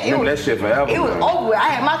me that, remember that shit forever. It was over. I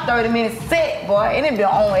had my 30-minute set, boy, and it been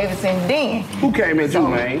on ever since then. Who came at you,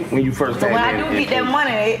 man, when you first came in? So when I do get that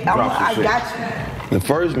money, I got you. The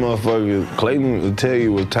first motherfucker Clayton will tell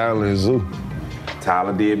you was Tyler and Zoo.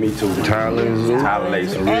 Tyler did me too. Tyler and Zoo. Tyler laid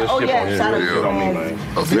some real shit on his shit on me, man.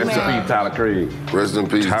 Rest in peace, Tyler Craig. Rest in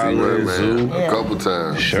peace, Tyler and Zoo. A couple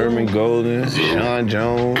times. Sherman Golden, Sean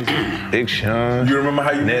Jones, Big Sean. You remember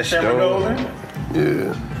how you met Sherman Golden?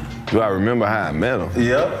 Yeah. Do I remember how I met him?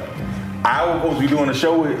 Yep. I was supposed to be doing a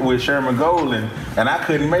show with Sherman Golden, and I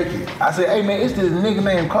couldn't make it. I said, hey, man, it's this nigga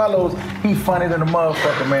named Karlous. He funny than a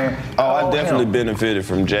motherfucker, man. Oh, I definitely benefited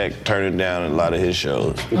from Jack turning down a lot of his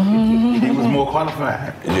shows. He was more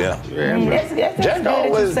qualified. Yeah. That's Jack good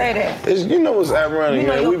always, that you say that. You know what's ironic, You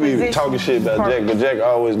know man? your We be position talking shit about perfect. Jack, but Jack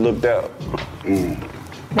always looked out.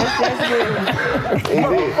 That's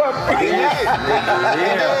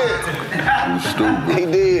good. He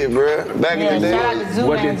did, bro. Back in the shout out to day. Zoo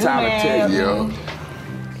What Man. did Tyler tell you?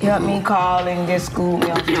 He helped me call and just school me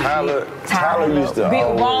on Tyler used to Big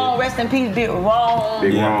always. Ron, rest in peace, Big Ron.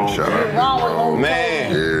 Big Ron. Shout out. Big Ron was on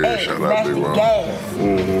Man. Yeah, shout out Match Big the Ron. gas.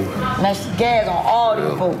 Match the gas on all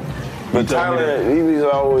these folks. But Tyler, he was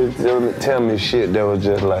always tell me shit that was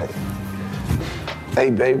just like, hey,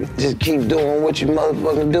 baby, just keep doing what you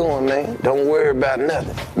motherfucking doing, man. Don't worry about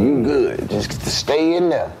nothing. You good. Just stay in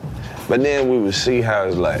there. But then we would see how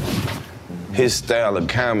it's like, his style of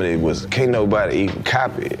comedy was, can't nobody even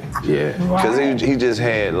copy it. Yeah. Because he just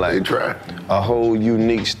had like a whole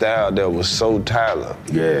unique style that was so Tyler.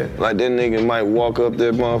 Yeah. Like that nigga might walk up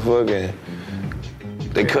there, motherfucker,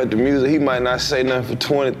 and they cut the music. He might not say nothing for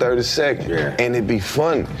 20, 30 seconds. Yeah. And it'd be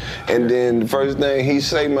funny. And then the first thing he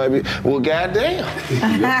say might be, well, goddamn.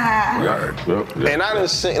 And I done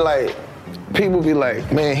seen, like, people be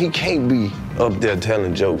like, man, he can't be up there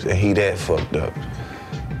telling jokes and he that fucked up.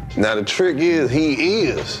 Now the trick is, he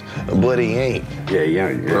is, but he ain't. Yeah, he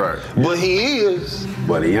ain't. Yeah. Right. But he is.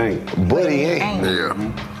 But he ain't. But he ain't. Yeah.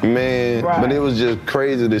 Man, but it was just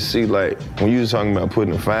crazy to see, like, when you was talking about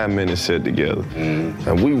putting a 5-minute set together,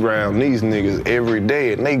 and we round these niggas every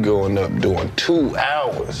day, and they going up doing 2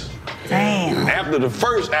 hours. Damn. After the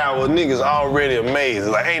first hour, niggas already amazed.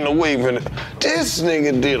 Like, ain't no way for this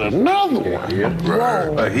nigga did another one. Yeah.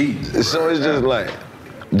 Right. So it's just like,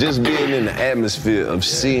 just being in the atmosphere of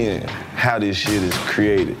seeing how this shit is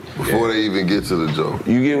created. Before they even get to the joke.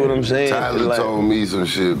 You get what I'm saying? Tyler Like, told me some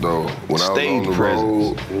shit, though. When I was on the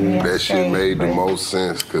road, that shit made the most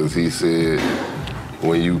sense, because he said,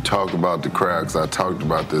 when you talk about the crowd, because I talked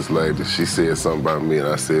about this lady, she said something about me, and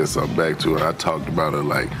I said something back to her. I talked about her,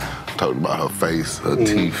 like, talked about her face, her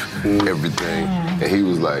teeth, everything. And he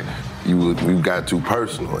was like, you got too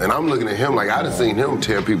personal. And I'm looking at him like, I done seen him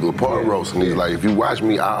tear people apart roast. And he's like, if you watch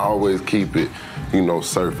me, I always keep it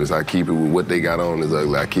surface. I keep it with what they got on is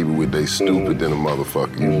ugly. I keep it with they stupid than a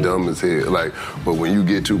motherfucker. You dumb as hell. Like, but when you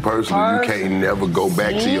get too personal, you can't never go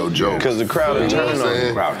back to your joke. Because the crowd will turn on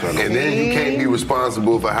you. And then you can't be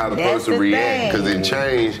responsible for how the person react because it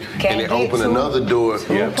changed and it opened another door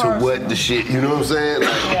to what the shit, you know what I'm saying?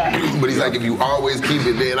 Like, but he's like, if you always keep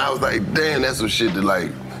it there, and I was like, damn, that's some shit that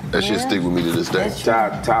like, that shit stick with me to this day.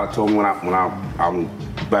 Tyler told me when I'm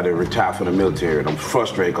about to retire from the military and I'm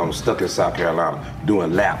frustrated because I'm stuck in South Carolina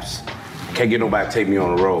doing laps. Can't get nobody to take me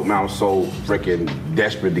on the road. Man, I'm so freaking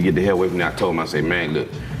desperate to get the hell away from me. I told him, I said, man, look,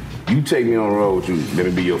 you take me on the road, let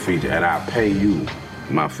me be your feature, and I'll pay you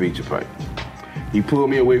my feature pay. He pulled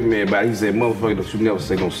me away from me about it. He said, motherfucker, don't you never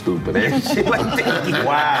say no stupid ass shit like that.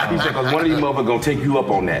 Wow. He said, because one of these motherfuckers gonna take you up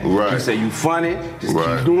on that. Right. He said, you funny, just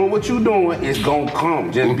keep doing what you doing, it's gonna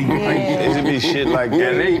come. Just be It should be shit like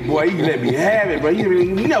that. And boy, he let me have it, but he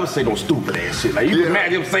never say no stupid ass shit. Like, you can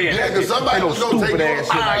imagine him saying that. because somebody was gonna take ass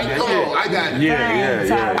shit like that. Come on, I got it.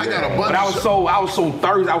 Yeah. I got a bunch but I was so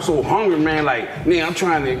thirsty, I was so hungry, man, like, man, I'm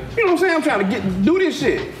trying to, you know what I'm saying? I'm trying to do this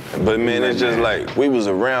shit. But man, it's just like, we was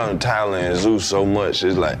around Tyler and Zeus so much.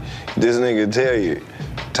 It's like, this nigga tell you,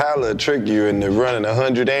 Tyler trick you into running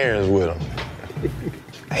 100 errands with him.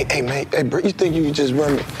 Hey man, bro, you think you could just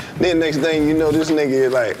run me? Then next thing you know, this nigga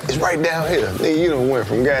is like, it's right down here. Nigga, you done went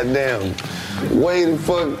from goddamn way the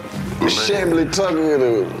fuck Shambly Tucker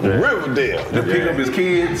to Riverdale. To pick up his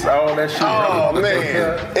kids, all that shit. Oh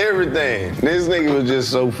man, everything. This nigga was just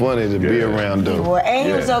so funny to be around though. Well, and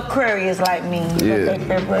he was Aquarius like me.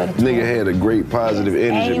 Nigga had a great positive energy,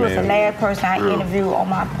 man. And he was the last person I interviewed on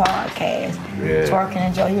my podcast. Twerking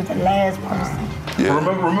and Joe, he was the last person. Yeah.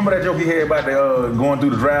 Remember that joke he had about the going through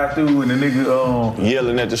the drive-thru and the nigga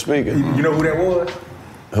yelling at the speaker? You know who that was?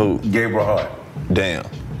 Who? Gabriel Hart. Damn.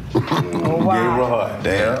 Gabriel Hart.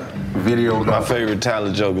 Damn. Video. My favorite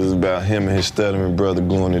Tyler joke is about him and his stuttering brother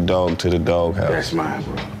going the dog to the doghouse. That's mine,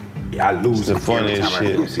 bro. Yeah, I lose the funniest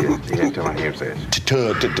shit. That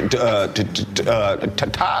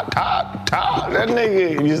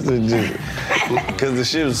nigga used to just, because the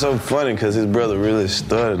shit was so funny because his brother really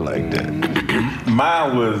stuttered like that.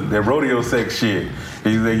 Mine was that rodeo sex shit.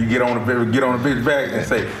 He said, you get on the bitch back and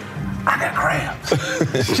say, I got cramps.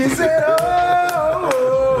 She said,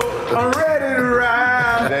 oh, I'm ready to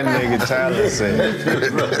ride. That nigga Tyler said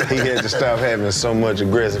he had to stop having so much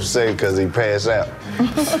aggressive sex because he passed out. The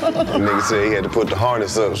nigga said he had to put the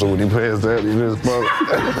harness up so when he passed out, he just smoke.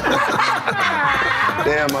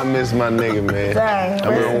 Damn, I miss my nigga, man. I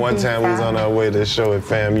remember one time we was on our way to a show at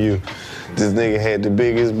FAMU. This nigga had the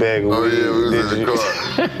biggest bag of weed. Oh yeah, we was in the car.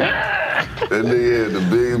 That nigga had the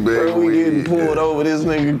biggest bag of weed. We getting pulled over, this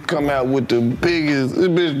nigga come out with the biggest, this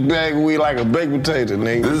bitch bag of weed like a baked potato,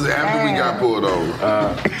 nigga. This is after we got pulled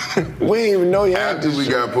over. We didn't even know you had After we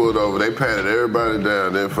got pulled over, they patted everybody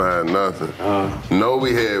down, didn't find nothing. No,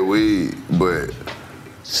 we had weed, but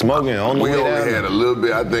smoking on the way down. We only had a little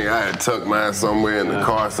bit. I think I had tucked mine somewhere in the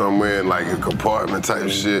car somewhere in like a compartment type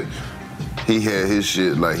shit. He had his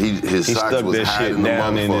shit, like his socks was hiding the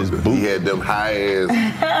motherfucker. He had them high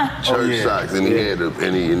ass church socks, and he had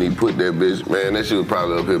and he put that bitch. Man, that shit was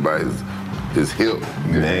probably up here by his hip.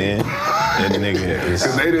 Man, that nigga.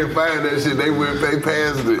 Cause they didn't find that shit. They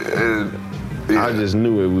passed it. And, I just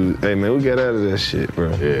knew it was. Hey man, we got out of that shit,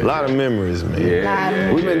 bro. A lot of memories,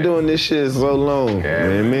 man. We've been doing this shit so long,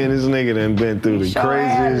 man. Me and this nigga done been through the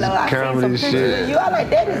craziest comedy shit. You are like,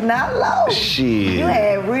 that is not low. Shit. You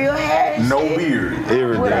had real hair. No beard.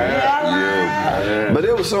 Everything. But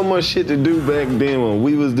there was so much shit to do back then when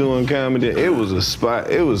we was doing comedy. It was a spot.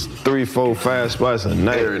 It was 3, 4, 5 spots a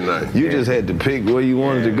night. Every night. You just had to pick where you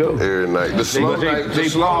wanted to go. Every night. The slow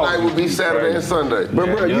night would be Saturday and Sunday. But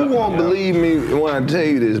bro, you won't believe me when I tell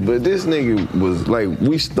you this, but this nigga was like,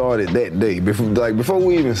 we started that day. Before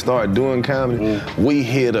we even started doing comedy, we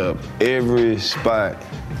hit up every spot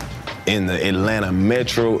in the Atlanta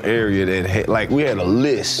metro area that had, like, we had a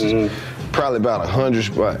list. Probably about 100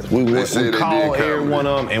 spots. We called every one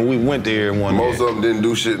of them, and we went to every one. Most of them didn't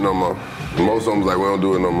do shit no more. Most of them was like, we don't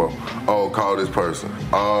do it no more. Oh, call this person.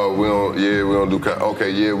 Oh, we don't do.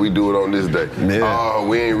 Okay, we do it on this day. Oh,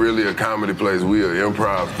 we ain't really a comedy place. We an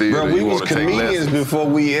improv theater. Bro, we was comedians before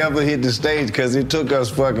we ever hit the stage because it took us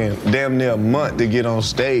fucking damn near a month to get on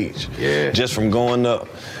stage. Yeah. Just from going up,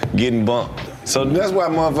 getting bumped. So that's why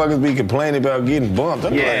motherfuckers be complaining about getting bumped.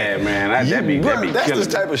 I'm man, that's killing the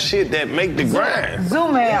type of shit that make the grind.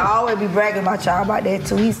 Zoom man always be bragging about y'all about that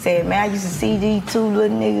too. He said, man, I used to see these 2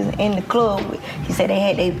 little niggas in the club. He said they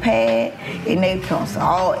had their pad and they pencil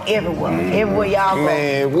all everywhere. Everywhere y'all go.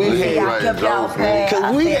 Man,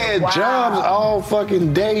 we had jobs all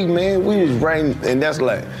fucking day, man. We was writing, and that's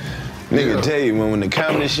like, Nigga tell you, when the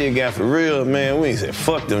comedy shit got for real, man, we said,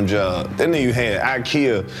 fuck them jobs. That nigga had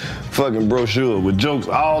IKEA fucking brochure with jokes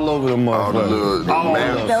all over the motherfucker. All the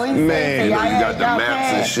maps. Man. You got the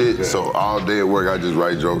maps and shit, so all day at work I just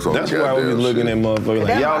write jokes on That's why we was looking at motherfuckers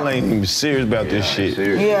like, y'all ain't even serious about this shit.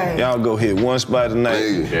 Yeah. Y'all go hit one spot tonight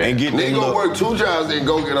and get Nigga go work 2 jobs and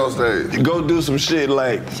go get on stage. Go do some shit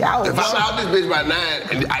like, if I'm out this bitch by 9,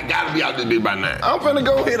 and I gotta be out this bitch by 9. I'm finna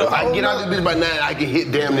go hit a If I get out this bitch by 9, I can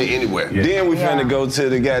hit damn near anywhere. Then we finna go to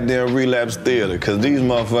the goddamn Relapse Theater, cause these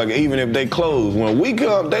motherfuckers, even if they close, when we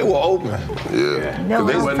come, they were open. Yeah, cause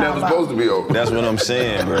they were never supposed to be open. That's what I'm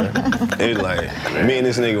saying, bro. It's like, me and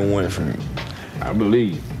this nigga went from, I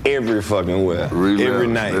believe, every fucking where, every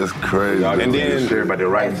night. That's crazy. And then, sure about the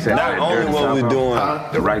writing section. not only what we doing,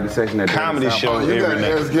 the writing section at comedy shows you every gotta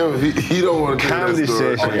night. ask him. He don't want to tell Comedy that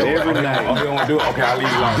story. session every night. Oh, he don't want to do it? Okay, I'll leave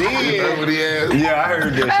it alone. Then, That's what he asked. yeah, I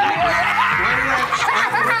heard that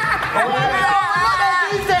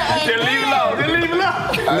Just leave it alone. Just leave it alone.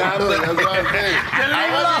 That's what I'm saying. I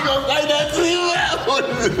wasn't gonna say that to you.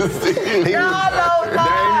 They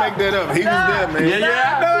ain't make that up. He was there, man.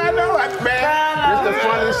 Yeah, I know. Man, this the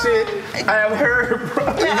funniest shit I have heard, bro.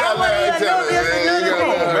 You gotta let her tell it, man. You gotta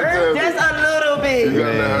let her tell it. Just a little bit. You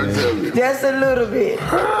gotta let her tell it. Just a little bit.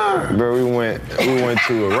 Bro, we went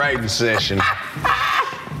to a writing session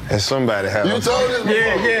at somebody's house. You told us before.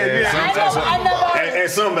 At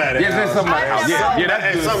somebody's Yes, it's somebody's house. Yeah,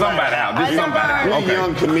 that's good. Somebody's house. This somebody's house. We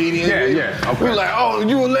young comedians. Yeah. Okay. We like, oh,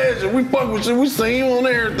 you a legend. We fuck with you. We seen you on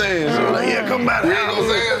everything. So we're like, yeah, come by the You house. ain't gonna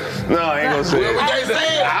say it? No, I ain't gonna say it. What they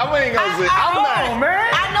say? I ain't gonna say it. I'm not. Man.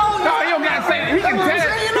 I know you. No, he don't gotta say it. He can tell it.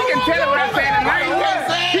 He can tell it without saying the name.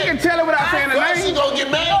 He can tell it without saying the name. She gonna get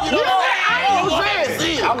mad. You know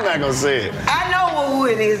I'm not gonna say it. I know who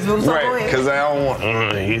it is. So go Right, ahead. because I don't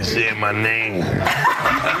want, he said my name.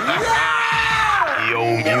 Yo,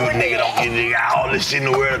 you nigga don't get nigga all this shit in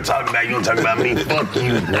the world to talk about. You don't talk about me. Fuck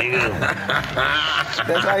you, nigga.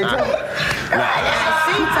 That's how he talk.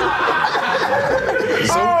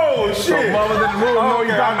 So, shit. So mothers in the room know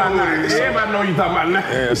you talking about now. Everybody know you talking about now.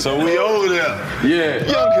 Yeah, so we over there. Yeah.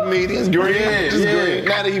 Young comedians, green. Yeah, Just yeah. green.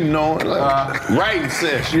 Not even knowing. Like, writing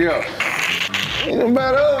session. Yeah. Ain't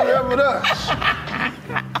nobody over there but us.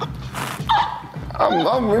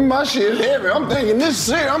 I'm in my shit heavy. I'm thinking this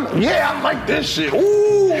shit. I like this shit.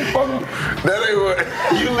 Ooh, fucking. That ain't what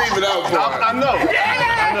you leave it out for. I know.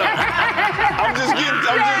 I'm just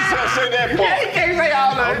gonna say that part. He can't say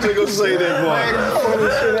all that. I'm just gonna say that part.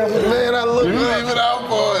 Man, I look. You leave it out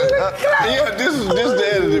for it. Yeah, this is the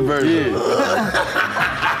edited version.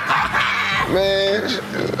 Man,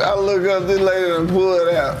 I look up this lady and pull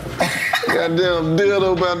it out. Goddamn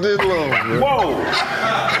dildo about this long. Man. Whoa.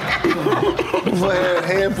 A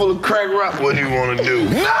handful of crack rock. What do you want to do?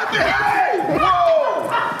 Nothing. Hey,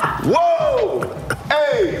 whoa.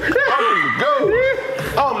 Hey, I'm gonna go.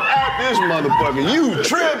 I'm out this motherfucker. You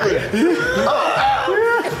tripping?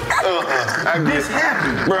 This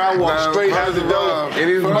happened. Bro, I walked straight out the door. It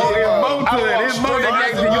is more to it. It's more than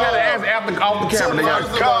gangster. You gotta ask after off the camera.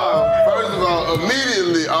 First of all,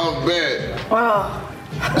 immediately off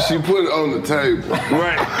bat, she put it on the table.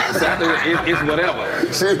 Right. So it's whatever.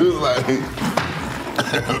 She was like,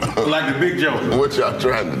 like the big joke. What y'all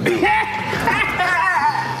trying to do?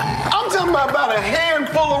 I'm talking about a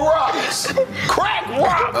handful of rocks. Crack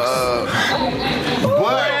rocks.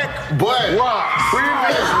 But rocks.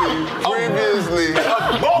 Previously, a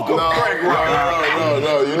bulk of crack rocks.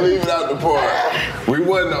 No, you leave it out the part. We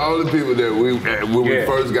wasn't the only people that when we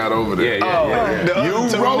first got over there. Yeah. You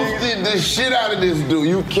roasted the shit out of this dude.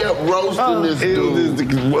 You kept roasting this dude. It was the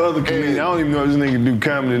other comedian. I don't even know if this nigga do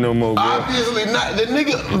comedy no more, bro. Obviously not. The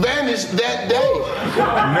nigga vanished that day.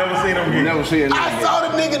 Never seen him again. Never seen him. I saw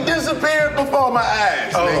the nigga disappear before my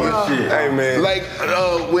eyes. Oh, shit. Hey, man. Like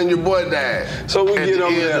when your boy died. So we get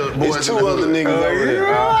over there. There's two other niggas over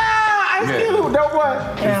there.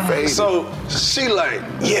 So she like,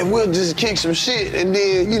 yeah, we'll just kick some shit and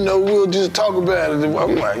then, we'll just talk about it.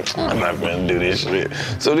 I'm like, I'm not gonna do this shit.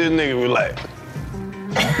 So this nigga was like,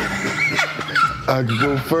 I could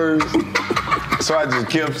go first. So I just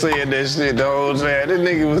kept saying that shit the whole time.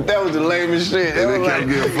 That was the lamest shit. And it kept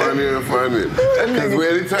getting funnier and funnier. Because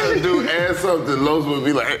anytime a dude asked something, Los would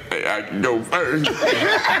be like, hey, I can go first.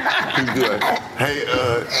 He'd be like, hey,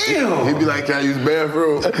 he'd be like, can I use the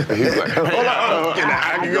bathroom? And he'd be like, hold on,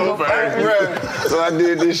 I can go first. Bro. So I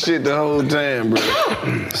did this shit the whole time, bro.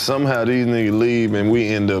 Somehow these niggas leave and we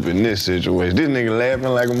end up in this situation. This nigga laughing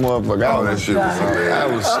like a motherfucker. That shit was hilarious. I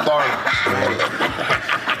was startled.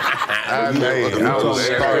 I was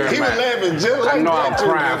He was laughing just like that. I know I'm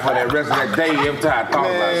crying for that rest of that day every time I thought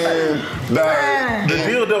about it. The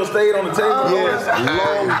dildo stayed on the table. Yes,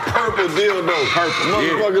 long purple dildo. Purple.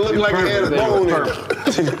 Motherfucker looked like he had a bone in it.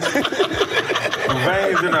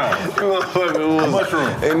 Veins and all. Motherfucker was mushroom.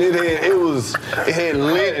 And it had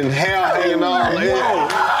lint and hair hanging all in it.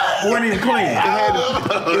 Wasn't even clean. It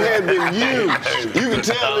had been used. You could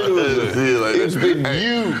tell it's been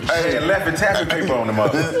used. Hey, left and tapping paper on the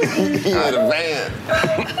mother. He had a van.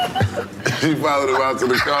 She followed him out to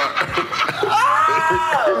the car.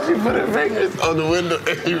 She put her fingers on the window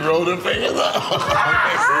and he rolled her fingers up.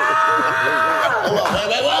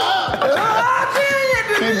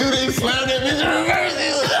 He do these slam that bitch in reverse.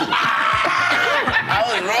 I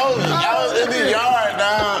was rolling. I was in the yard,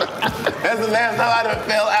 dog. That's the last time I done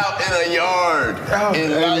fell out in a yard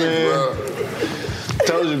in life, bro.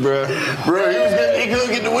 Told you, bro. Bro, he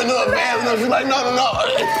couldn't get the window up fast enough. She's like, no.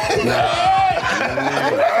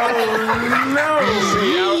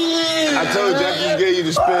 I told you I just gave you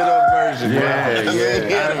the sped up version, bro.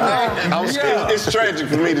 It's tragic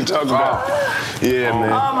for me to talk about. Yeah,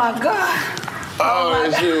 man. Oh my God. Oh,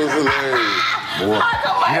 that shit was hilarious.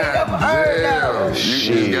 Damn. You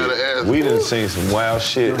just gotta ask. We done seen some wild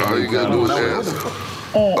shit. All you gotta do is ask.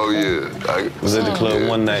 Oh, yeah. I was at the club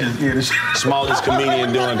one night. Smallest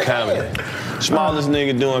comedian doing comedy. Smallest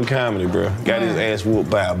nigga doing comedy, bro. Got his ass whooped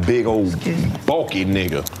by a big old bulky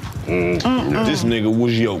nigga. This nigga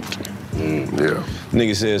was yoked. Yeah.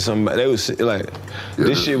 Nigga said something. They was like,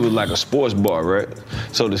 this shit was like a sports bar, right?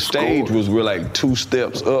 So the stage was real like 2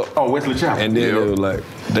 steps up. Oh, Wesley Chapel. And then it was like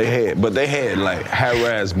they had like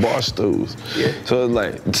high-rise bar stools. Yeah. So it's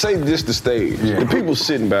like, say this the stage. The people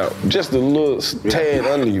sitting about just a little tad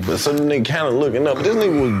under you, but so the nigga kind of looking up. This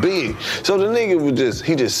nigga was big. So the nigga was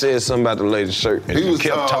he just said something about the lady's shirt and he was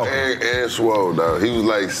kept tall talking. and swole, dog. He was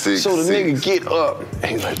like 6'6". So the nigga get up and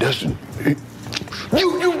he's like, that's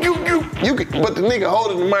you can, but the nigga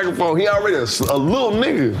holding the microphone, he already a little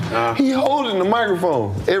nigga. He holding the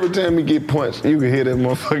microphone. Every time he get punched, you can hear that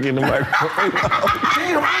motherfucker in the microphone.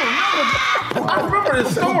 Damn, I remember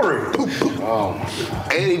this story.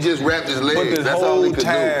 And he just wrapped his legs. But the That's all whole he could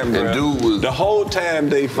time, do. And dude was the whole time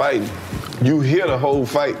they fighting, you hear the whole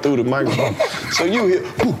fight through the microphone. So you hear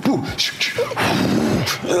boo boo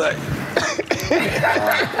like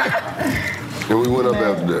and we went up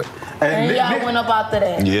after that. And y'all went up after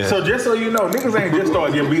that. Yeah. So just so you know, niggas ain't just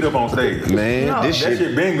started getting beat up on stage. Man, this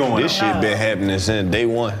shit been going on. This shit been happening since day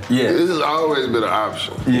one. Yeah. This has always been an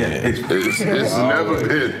option. Yeah. It's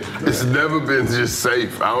never been just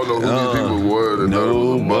safe. I don't know who these people were that thought it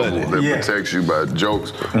was a bubble that protects you by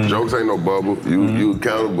jokes. Jokes ain't no bubble. You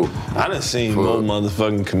accountable. I done seen more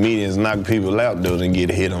motherfucking comedians knock people out though than get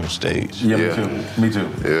hit on stage. Yeah, me too.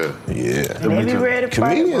 Yeah. They be ready to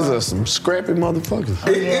fight. Comedians are some scrappy motherfuckers.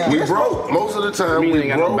 We broke. Most of the time we ain't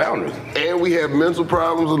got no boundaries. And we have mental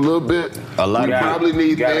problems a little bit. A lot we of probably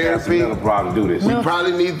need therapy. therapy. Problem to do this. We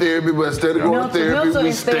probably need therapy, but instead of going to therapy,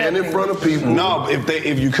 we stand in front of people. No,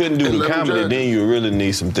 if you couldn't do the comedy, then you really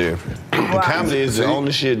need some therapy. The comedy is the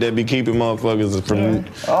only shit that be keeping motherfuckers from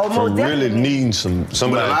really needing somebody to talk to.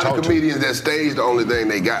 A lot of comedians that stage the only thing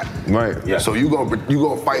they got. Right. Yeah. So you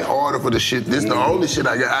gonna fight harder for the shit. This the only shit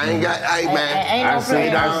I got. I ain't got. Hey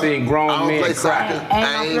man. I seen grown men cry.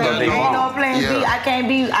 Ain't no plan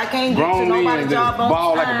B. I can't get to nobody's job on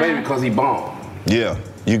ball like a baby because he bombed. Yeah.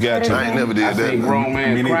 You got to. I ain't never did that. I seen grown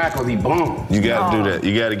man cry because he bombed. You got to do that.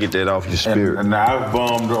 You got to get that off your spirit. And I've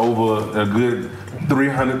bombed over a good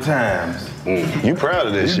 300 times. You proud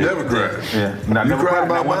of this shit? You never cried. Yeah. You cried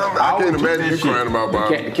about mom? I can't imagine you crying about mom.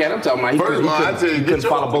 Cat, I'm talking about. First of all, I tell you, he couldn't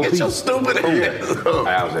follow Bo Peep. Get your stupid ass.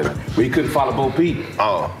 I was there. But he couldn't follow Bo Peep.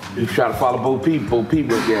 Oh. He tried to follow Bo Peep. Bo Peep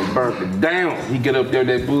was there and burnt it down. He get up there,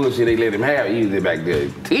 that bullshit, they let him have it. He was back there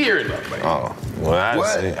tearing up, man. Oh. Well, I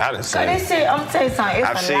done seen. I'm telling you something.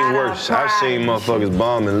 I've seen worse. I've seen motherfuckers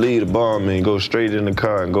bomb and leave the bomb and go straight in the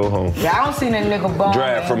car and go home. Yeah, I don't seen a nigga bomb.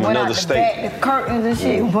 Drive from another state. The curtains and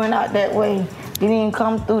shit went out that way. Didn't even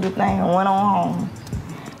come through the thing and went on home.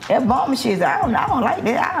 That bombing shit, I don't like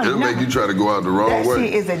that. It'll make you try to go out the wrong way. That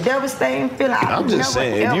shit is a devastating feeling. I'm just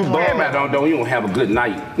saying, if you bomb, everybody you don't have a good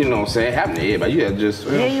night. You know what I'm saying? It happen to everybody. You just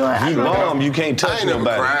you bomb, you can't touch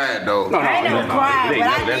nobody. I ain't never cried though. No, I ain't never cried, but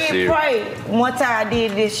I did pray. One time I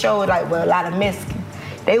did this show like with a lot of Mexicans.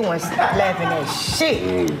 They weren't laughing at shit.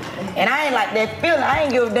 And I ain't like that feeling. I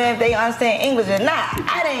ain't give a damn if they understand English or not.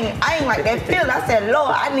 I ain't like that feeling. I said,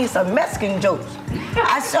 Lord, I need some Mexican jokes.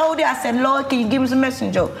 I showed it. I said, Lord, can you give me some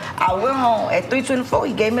Mexican jokes? I went home at 3:24.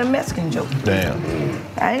 He gave me a Mexican joke. Damn.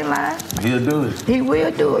 I ain't lying. He'll do it. He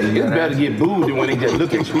will do it. It's better to get booed than when they just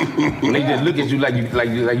look at you. When they just look at you like you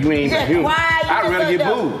ain't even human. I'd rather get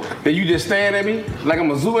booed than you just staring at me like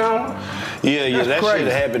I'm a zoo animal. Yeah, that shit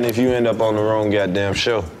happen if you end up on the wrong goddamn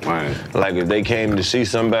show. Right. Like if they came to see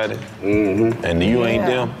somebody and you ain't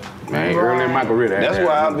them. Man, early in my career, that's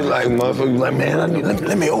why I'll be like, motherfucker, like, man,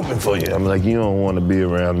 let me open for you. I'm like, you don't want to be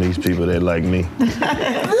around these people that like me.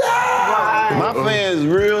 My fans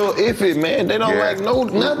real iffy, man. They don't like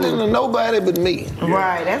nothing to nobody but me.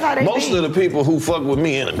 Right, that's how they Most of the people who fuck with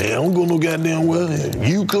me, man, I don't go no goddamn well.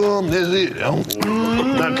 You come, that's it. I'm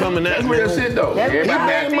not coming at That's me. real shit though.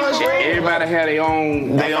 Everybody had their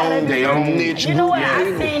own niche. You know what?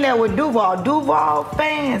 I seen that with Duval. Duval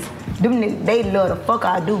fans. Them niggas, they love the fuck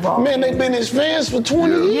out of Duval. Man, they been his fans for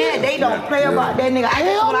 20 years. Yeah, they don't play about that nigga. I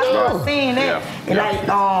guess when I started seeing that, like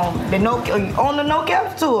the on the No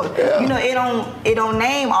Caps tour, you know, it don't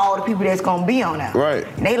name all the people that's gonna be on that. Right.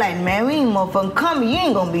 They like, man, we ain't motherfucking coming. You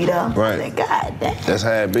ain't gonna be there. Right. Like, God damn. That's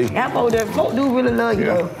how it be. That folk do really love you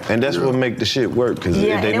though. And that's what make the shit work, because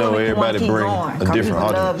they know everybody bring a different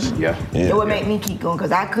audience. It would make me keep going,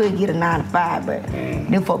 because I could get a 9 to 5, but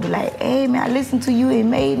them folk be like, hey man, I listened to you, it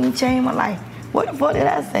made me change my life. What the fuck did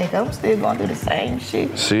I say? I'm still going to do the same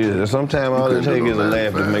shit. See, sometimes all it takes is a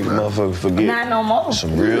laugh to make a motherfucker forget. Not no more.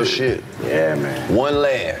 Some real shit. Yeah, man. One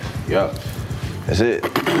laugh. Yup. That's it.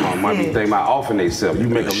 Might be thinking about offing themselves. You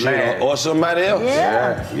make them laugh. Or somebody else.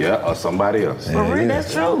 Yeah, or somebody else. For real,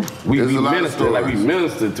 that's true. We minister like we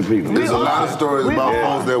minister to people. There's a lot of stories about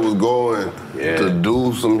folks that was going to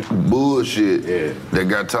do some bullshit that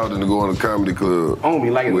got taught them to go in a comedy club. I don't be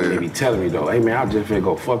liking when they be telling me though, hey man, I just finna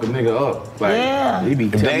go fuck a nigga up. Like, he be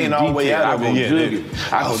telling me they ain't all the way out of it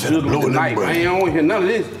yet. I go jug him with the knife. I ain't want to hear none of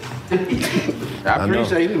this. I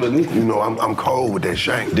appreciate it, but you know, I'm cold with that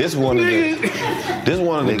shank. This one of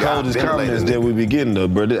the coldest comments that we be getting though,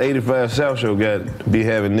 bro. The 85 South Show be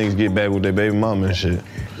having niggas get back with their baby mama and shit.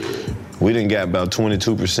 We done got about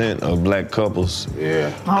 22% of black couples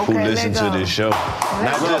who listen to this show.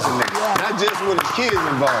 Not just when the kids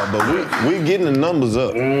involved, but we getting the numbers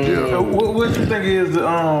up. What you think is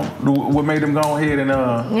what made them go ahead and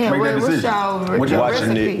make that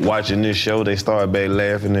decision? Watching this show, they started back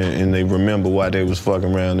laughing and they remember why they was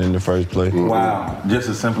fucking around in the first place. Wow, just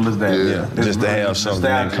as simple as that. Yeah, just to have something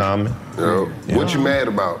in common. What you mad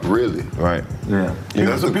about, really? Right. Yeah.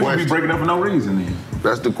 That's so people be breaking up for no reason then.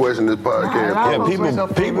 That's the question this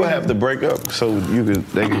podcast. People have to break up so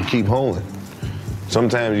they can keep holding.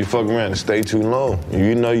 Sometimes you fuck around and stay too long.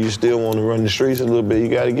 You know you still want to run the streets a little bit, you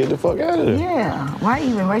got to get the fuck out of there. Yeah, why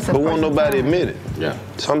even waste a But won't nobody admit it. Yeah.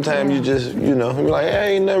 Sometimes you just, you know, be like,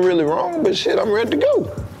 hey, ain't nothing really wrong, but shit, I'm ready to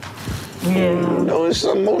go. Yeah. You know, there's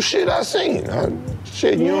some more shit I seen.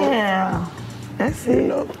 That's it. You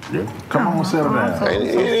know? Come on, settle down.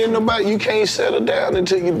 Ain't nobody, you can't settle down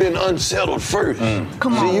until you've been unsettled first.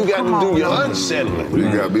 Come on. See, you got to do your unsettling.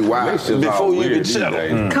 You got to be wise before you can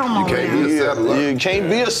settle. Come on. You can't be a settler. You can't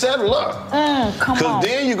be a settler. Come on. Because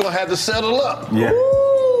then you're going to have to settle up. Yeah.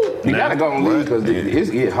 You gotta go and leave because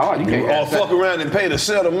it's hard. You can't. Or fuck around and pay the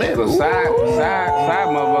settlement. Cause side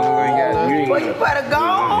motherfuckers ain't got. Well, you better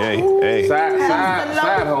go. Hey.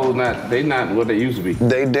 Side hoes they not what they used to be.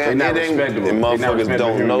 They not respectable. And motherfuckers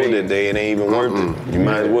don't know that they ain't even worth it. You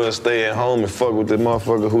might as well stay at home and fuck with the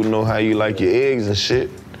motherfucker who know how you like your eggs and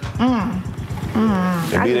shit. And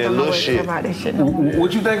be that little shit.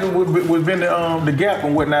 What you think would been the gap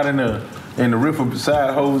and whatnot in the riff of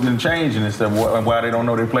side hoes and changing and stuff? Why they don't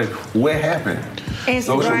know their place? What happened? Instagram,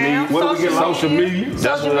 social media. What do we get? Social media.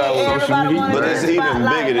 That's what I was. Social media. But it's even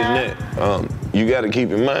bigger than that. You got to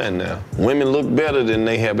keep in mind now, women look better than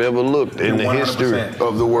they have ever looked in the history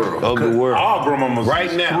of the world. Of the world. All grandmamas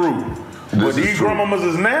right now. But these grandmamas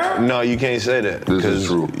is now? No, you can't say that. This is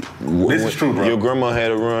true. This is true, bro. Your grandma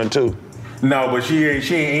had a run too. No, but she ain't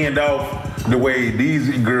end off the way these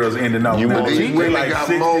girls ending off.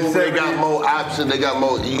 They got more options. They got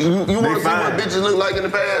more. You want to see what bitches look like in the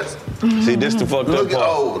past? See, this the fucked up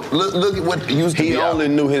part. Look at what used to be. He only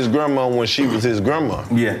knew his grandma when she was his grandma.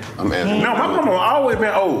 Yeah. No, my grandma always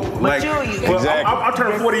been old. Like, exactly. I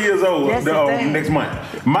turned 40 years old next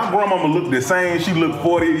month. My grandmama looked the same she looked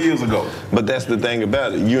 40 years ago. But that's the thing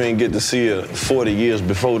about it. You ain't get to see her 40 years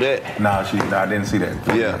before that. Nah, I didn't see that.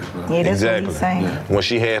 Yeah, that's exactly. What he's saying. When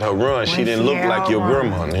she had her run, she didn't look like your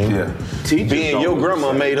grandma. Yeah. Being your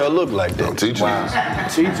grandma made her look like that.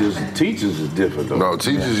 Teachers is different though. No,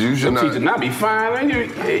 teachers you should not. Teachers not be fine.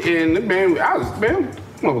 And man,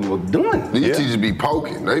 was doing. These teachers be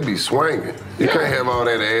poking. They be swinging. You can't have all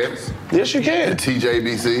that ass. Yes, you can. And teach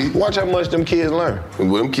ABC. Watch how much them kids learn.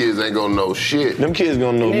 Well, them kids ain't gonna know shit. Them kids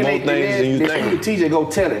gonna know more things than you think. The teacher go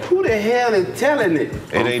tell it. Who the hell is telling it?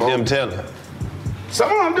 It ain't them telling.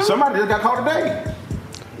 Somebody just got caught today.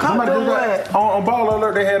 On Ball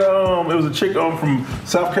Alert, they had it was a chick from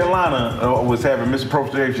South Carolina was having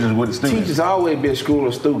misappropriations with the students. Teachers always been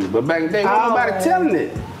schooling students, but back then, nobody telling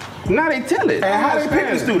it. Now they tell it. And how they pick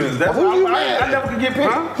the students? That's who you mad at? I never could get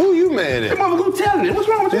picked. Huh? Who you mad at? The mother who telling it? What's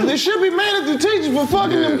wrong with you? They should be mad at the teachers for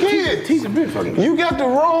fucking them kids. Teacher been fucking. You got the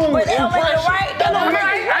wrong impression.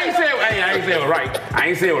 I ain't say it was right. I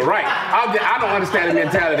ain't say it was right. I don't understand the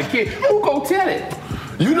mentality of the kid. Who go tell it?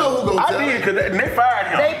 You know who gonna tell I did, because they fired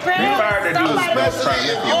him. They fired that dude.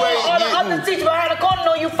 Especially if you ain't or the other teacher behind the corner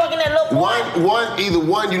know you fucking that little boy. Either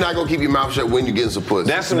one, you're not gonna keep your mouth shut when you getting some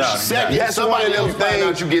pussy. That's some second. That's somebody one of else them find things.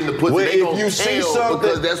 out you getting the pussy. Well, they if gonna you see tell something,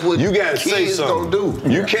 because that's what you gotta say kids something. gonna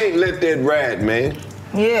do. You can't let that ride, man.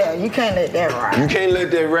 Yeah, you can't let that ride. You can't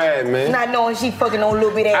let that ride, man. Not knowing she fucking on a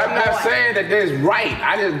little bit ass I'm not saying that that's right.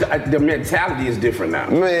 The mentality is different now.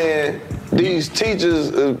 Man, these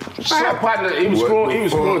teachers. I had a partner. He was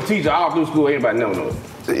schooling teacher all through school. Anybody know?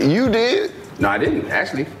 You did? No, I didn't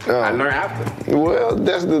actually. I learned after. Well,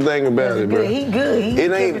 that's the thing about it, bro. He good.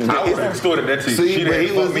 It ain't. I was understood that teacher. See, but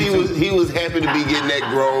he was happy to be getting that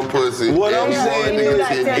grown pussy. What I'm saying is,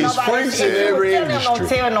 it's preaching in every industry. Don't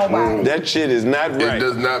tell nobody. That shit is not right. It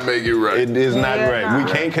does not make it right. It is not right.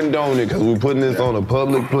 We can't condone it because we're putting this on a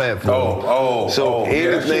public platform. So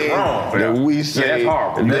anything that we say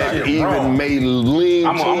that even may lean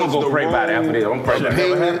I'm gonna go pray about it after this. I'm gonna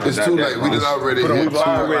pray. It's too late. We just already.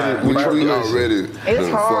 It's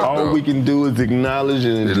hard. All we can do is acknowledge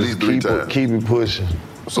it and at just least keep it pushing.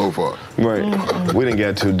 So far. Right. We didn't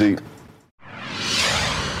get too deep.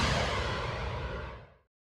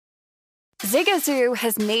 Zigazoo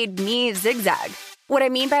has made me zigzag. What I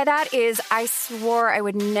mean by that is I swore I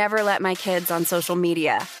would never let my kids on social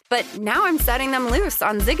media, but now I'm setting them loose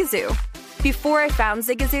on Zigazoo. Before I found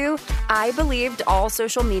Zigazoo, I believed all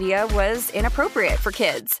social media was inappropriate for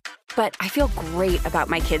kids. But I feel great about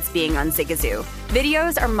my kids being on Zigazoo.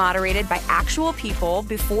 Videos are moderated by actual people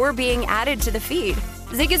before being added to the feed.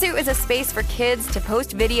 Zigazoo is a space for kids to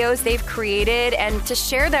post videos they've created and to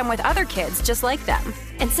share them with other kids just like them.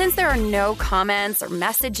 And since there are no comments or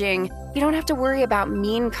messaging, you don't have to worry about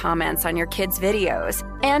mean comments on your kids' videos.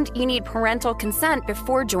 And you need parental consent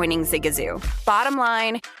before joining Zigazoo. Bottom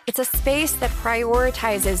line, it's a space that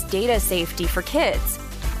prioritizes data safety for kids.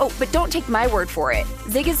 Oh, but don't take my word for it.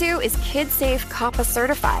 Zigazoo is KidSafe COPPA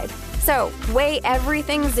certified. So weigh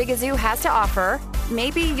everything Zigazoo has to offer.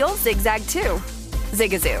 Maybe you'll zigzag too.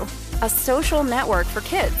 Zigazoo, a social network for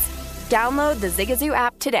kids. Download the Zigazoo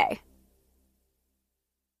app today.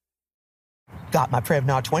 Got my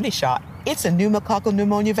Prevnar 20 shot. It's a pneumococcal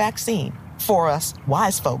pneumonia vaccine. For us,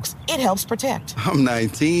 wise folks, it helps protect. I'm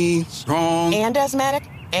 19, strong. And asthmatic,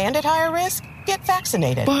 and at higher risk. Get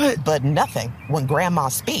vaccinated. But nothing when grandma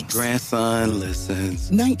speaks. Grandson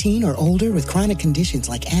listens. 19 or older with chronic conditions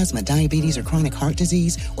like asthma, diabetes, or chronic heart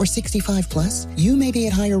disease, or 65 plus, you may be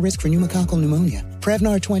at higher risk for pneumococcal pneumonia.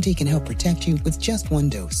 Prevnar 20 can help protect you with just one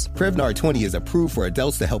dose. Prevnar 20 is approved for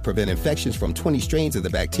adults to help prevent infections from 20 strains of the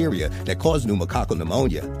bacteria that cause pneumococcal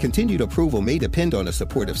pneumonia. Continued approval may depend on a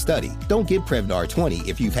supportive study. Don't get Prevnar 20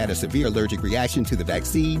 if you've had a severe allergic reaction to the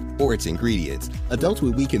vaccine or its ingredients. Adults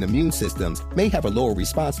with weakened immune systems may have a lower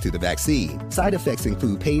response to the vaccine. Side effects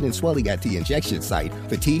include pain and swelling at the injection site,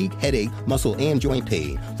 fatigue, headache, muscle, and joint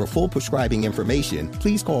pain. For full prescribing information,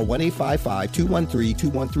 please call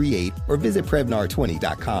 1-855-213-2138 or visit Prevnar20.com.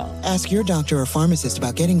 Ask your doctor or pharmacist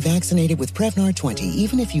about getting vaccinated with Prevnar 20,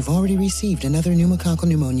 even if you've already received another pneumococcal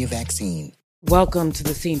pneumonia vaccine. Welcome to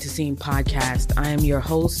the Scene to Scene podcast. I am your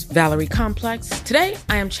host, Valerie Complex. Today,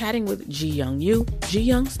 I am chatting with Ji Young Yu. Ji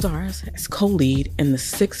Young stars as co-lead in the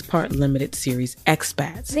 6-part limited series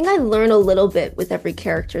Expats. I think I learn a little bit with every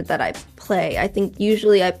character that I play. I think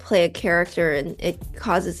usually I play a character and it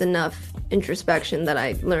causes enough introspection that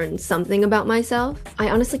I learn something about myself.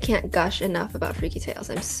 I honestly can't gush enough about Freaky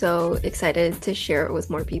Tales. I'm so excited to share it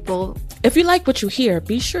with more people. If you like what you hear,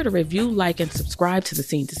 be sure to review, like, and subscribe to the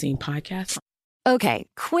Scene to Scene podcast. Okay,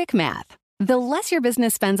 quick math. The less your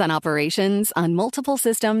business spends on operations, on multiple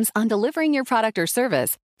systems, on delivering your product or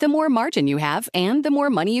service, the more margin you have and the more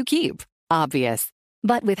money you keep. Obvious.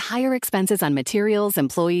 But with higher expenses on materials,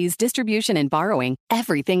 employees, distribution, and borrowing,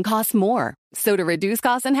 everything costs more. So to reduce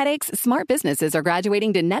costs and headaches, smart businesses are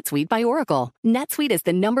graduating to NetSuite by Oracle. NetSuite is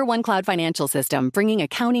the #1 cloud financial system, bringing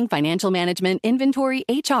accounting, financial management, inventory,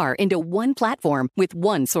 HR into one platform with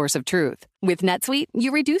one source of truth. With NetSuite,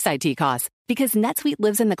 you reduce IT costs because NetSuite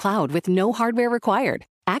lives in the cloud with no hardware required,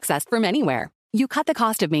 accessed from anywhere. You cut the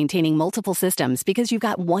cost of maintaining multiple systems because you've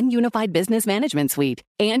got one unified business management suite.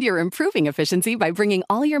 And you're improving efficiency by bringing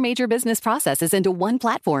all your major business processes into one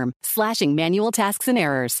platform, slashing manual tasks and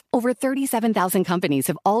errors. Over 37,000 companies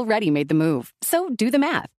have already made the move. So do the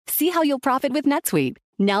math. See how you'll profit with NetSuite.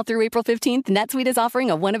 Now through April 15th, NetSuite is offering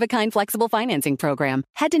a one-of-a-kind flexible financing program.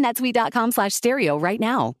 Head to netsuite.com/stereo right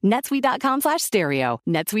now. netsuite.com/stereo.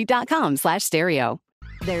 netsuite.com/stereo.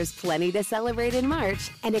 There's plenty to celebrate in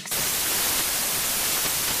March and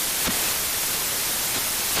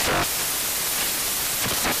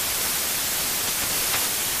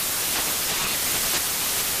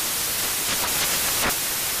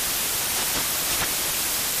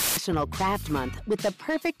National Craft Month with the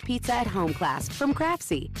perfect pizza at home class from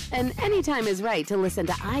Craftsy. And anytime is right to listen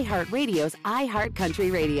to iHeartRadio's iHeart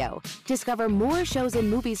Country Radio. Discover more shows and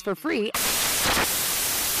movies for free.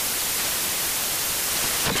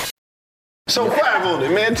 So 5 on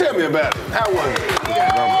it, man. Tell me about it. How was it?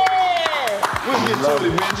 Yeah. We'll get to it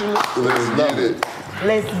eventually. Let's get it.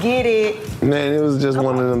 Let's get it. Man, it was just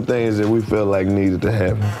one of them things that we felt like needed to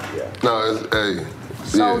happen. No, it's, hey.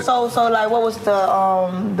 So like, what was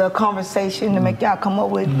the conversation to make y'all come up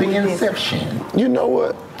with the inception? You know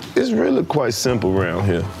what? It's really quite simple around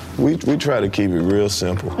here. We try to keep it real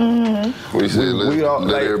simple. Mm-hmm. We said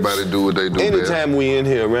let everybody do what they do. Anytime we in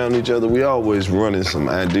here around each other, we always running some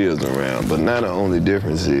ideas around. But now the only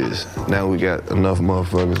difference is now we got enough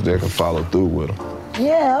motherfuckers that can follow through with them.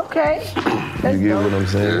 Yeah, okay. You get what I'm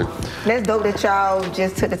saying? That's dope that y'all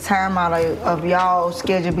just took the time out of y'all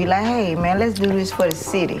schedule to be like, hey, man, let's do this for the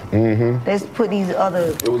city. Mm-hmm. Let's put these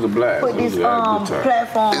other... It was a blast. Put these platforms...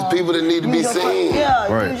 It's people that need to be seen.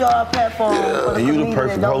 Use your platform for the and you the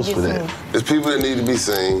perfect host for that. It's people that need to be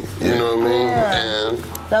seen. You know what I mean? Yeah. And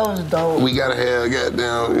that was dope. we gotta have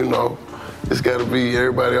goddamn, you know, it's gotta be,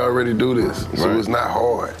 everybody already do this. So it's not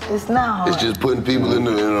hard. It's not hard. It's just putting people in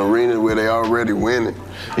an arena where they already winning.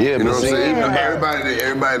 Yeah, you know but what I'm saying? yeah.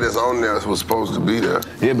 Everybody that's on there was supposed to be there.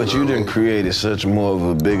 Yeah, but you done created such more of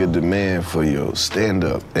a bigger demand for your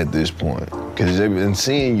stand-up at this point. Because they've been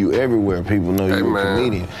seeing you everywhere. People know you're a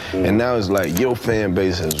comedian. And now it's like your fan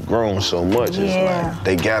base has grown so much. It's like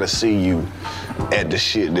they gotta see you at the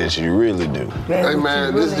shit that you really do. Hey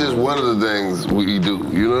man, this is just one of the things we do.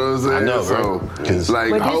 You know what I'm saying? I know, so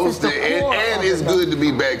like hosting, and it's good to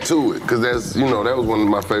be back to it, because that's, you know, that was one of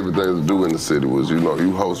my favorite things to do in the city was, you know,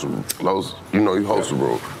 you host a room.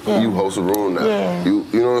 You host a room now. Yeah. You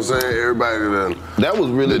know what I'm saying? Everybody done. That was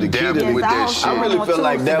really the key to with that shit. I really felt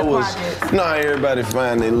like that was everybody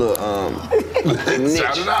find their little niche.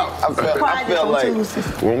 Shout it out. I felt like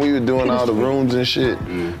when we were doing all the rooms and shit,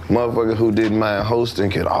 motherfucker who didn't mind hosting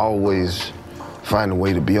could always find a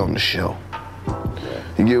way to be on the show.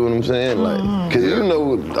 You get what I'm saying? Like, cause you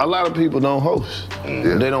know, a lot of people don't host.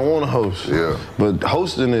 They don't want to host. But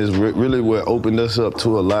hosting is really what opened us up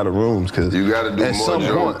to a lot of rooms. Cause you got to do at more some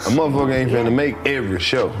jokes. point, a motherfucker ain't finna make every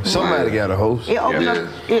show. Somebody got to host. It open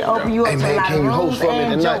you up hey, to man, a lot can of you rooms host for me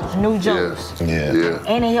and tonight? jokes, new jokes. Yeah.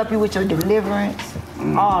 And they help you with your deliverance,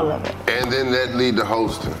 all of it. And then that lead to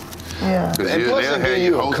hosting. Yeah. Because And plus they'll it have give you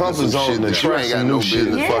you a hosting comfort some zone shit to that you try ain't some got no new shit.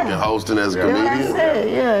 business fucking hosting as a That's what I comedian. said.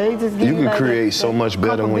 Yeah, it just give You can like create so much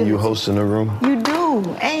better when you host in a room. You do.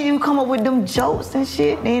 And you come up with them jokes and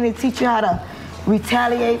shit. Then they teach you how to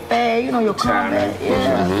retaliate fast, you know, your combat.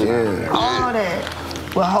 Yeah. All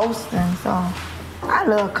that. With hosting. So I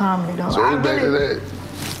love comedy though. So it's back to that.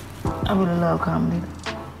 I really love comedy.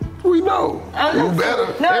 We know. You better.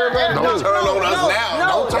 Don't turn on us now.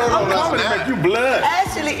 Don't turn on us now. Make you blood.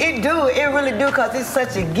 Actually, it do. It really do, because it's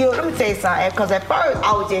such a guilt. Let me tell you something. Because at first,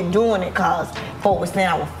 I was just doing it because folks was saying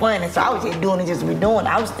I was funny. So I was just doing it just to be doing it.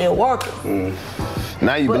 I was still working.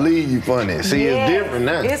 Now you believe you funny. See, it's different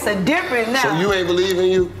now. It's a different now. So you ain't believe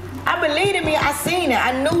in you? I believed in me. I seen it.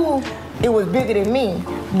 I knew it was bigger than me.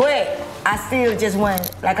 But I still just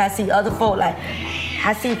went, like I see other folk, like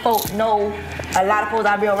I see folks know, a lot of folks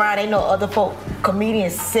I be around, they know other folk, comedian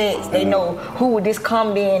sets, they know who would this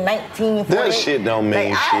come in 1948. That shit don't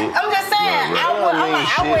mean shit. I'm just saying,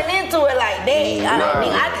 I went into it like that.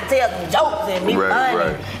 I can tell some jokes and be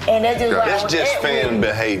funny. And that's just fan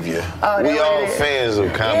behavior. We all fans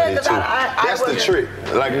of comedy too. That's the trick.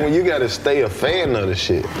 Like when you gotta stay a fan of the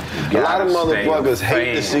shit. A lot of motherfuckers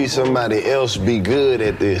hate to see somebody else be good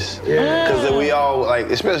at this. Because we all like,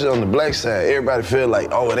 especially on the black side, everybody feel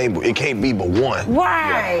like, oh, it can't be but one.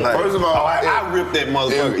 Right. Like, first of all, I ripped that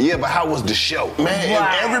motherfucker. Yeah, but how was the show? Man, if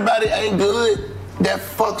everybody ain't good, that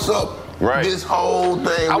fucks up this whole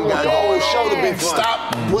thing. I want the whole show to be funny.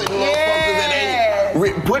 Stop putting motherfuckers that ain't.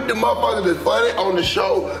 Put the motherfuckers that's funny on the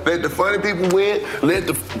show. Let the funny people win. Let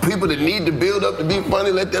the people that need to build up to be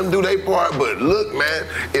funny, let them do their part. But look, man,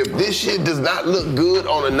 if this shit does not look good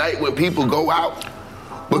on a night when people go out,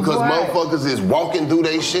 because motherfuckers is walking through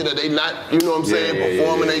their shit or they not, you know what I'm saying,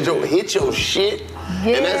 performing their joke, hit your shit.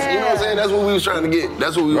 And that's, you know what I'm saying, that's what we was trying to get.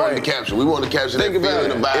 That's what we wanted to capture. We wanted to capture that feeling,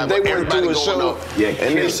 the vibe. If they went through a show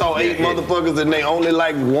and they saw 8 motherfuckers and they only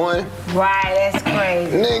like one. Right, that's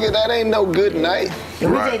crazy. Nigga, that ain't no good night. We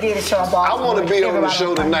just did a show in Baltimore. I want to be on the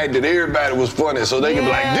show tonight that everybody was funny so they can be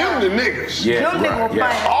like, them the niggas. Them niggas were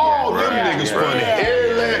funny. All them niggas funny.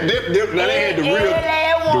 Now they had the real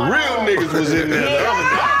niggas was in there.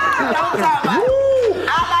 Don't talk about it. I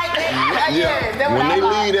like that. When they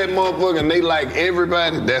leave that motherfucker and they like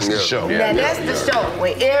everybody, that's the show. That's the show.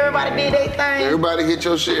 When everybody did their thing. Everybody hit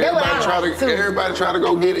your shit. Everybody try to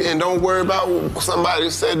go get it, and don't worry about somebody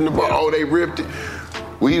setting the bar. Oh, they ripped it.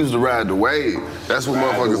 We used to ride the wave. That's what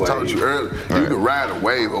motherfuckers taught you earlier. You can ride a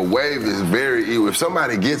wave. A wave is very evil. If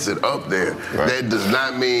somebody gets it up there, that does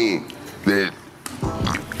not mean that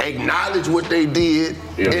acknowledge what they did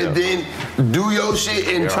and then do your shit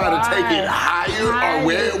and try to take it higher or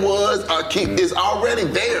where it was or keep it's already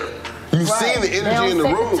there. You seen the energy in the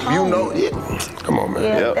room. You know, come on,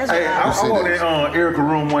 man. Hey, I was in Erica's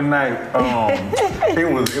room one night. It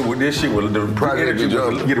was this shit was the energy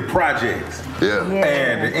was the projects.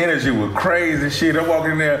 And the energy was crazy shit. I walked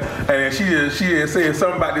in there and she had said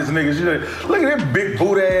something about this nigga. She said, look at that big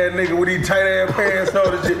boot ass nigga with these tight ass pants and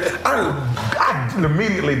all this shit. I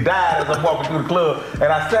immediately died as I'm walking through the club.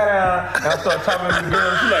 And I sat down and I started talking to the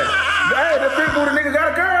girl. She's like, hey, that big booty nigga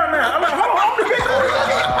got a girl now. I'm like, hold on, I'm the big booty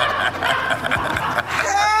nigga.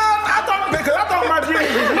 I thought my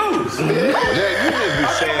jeans was loose. You just be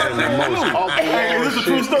saying the most awful This is a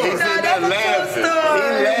true story. He said that laughing. He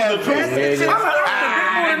laughing. I'm like,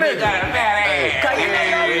 I'm the big booty nigga.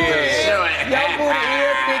 Your booty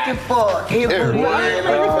is thick and full.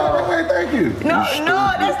 Thank you. No,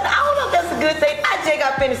 that's I don't know if that's a good thing. I just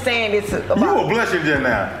got finished saying this about you were blushing just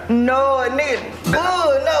now. No, nigga.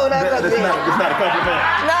 No, that's it's not a compliment.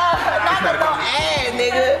 No, not no ass,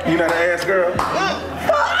 nigga. You not an ass girl? No,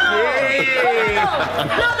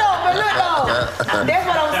 but look though. That's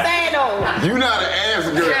what I'm saying though. You not an ass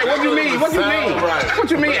girl. Yeah, what you mean? What you mean?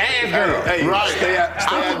 What you mean ass girl? Hey, stay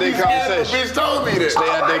out their conversation. Bitch told me that. Stay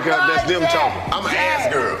out their conversation. That's them talking. I'm an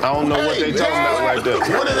ass girl. I don't know what they talking about right there.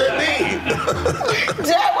 What does that mean?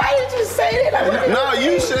 Jack, why did you say that? No,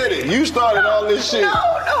 you said it. You started all this shit.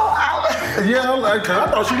 No. I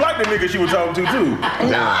thought she liked the nigga she was talking to too.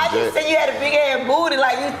 No, I just said you had a big ass booty,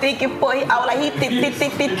 like you thinking for. I was like, he thick. You know what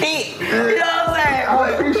I'm saying? I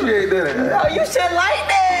appreciate that. No, you should like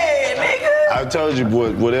that, nigga. I told you,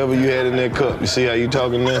 boy, whatever you had in that cup. You see how you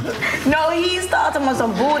talking now? No, he started talking about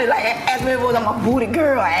some booty, like asked me if it was my booty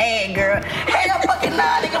girl or ass girl. Hell fucking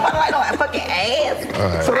nah, nigga, I like no fucking ass.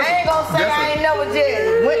 Right. So I ain't gonna say I ain't never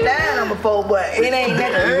just went down on before, but it ain't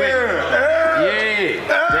nothing.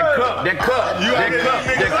 That cup.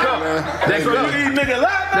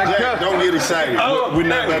 Don't get excited. We're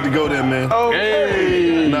not about to go there, man.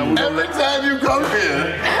 Every time you come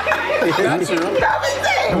here. That's true.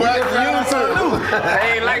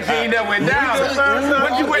 Ain't like she ain't never went down.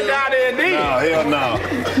 What you went down there and did? No, hell no.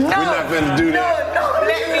 We're not finna do that. No,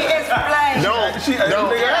 let me explain. You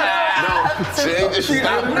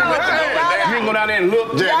didn't go down there and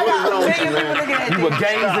look. Jack, what is wrong with you, man? You were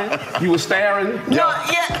gazing. You were staring. No,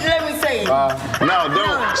 let me say. No,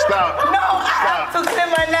 don't. Stop. No, I have to say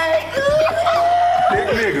my name. Thick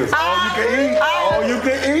niggas. All you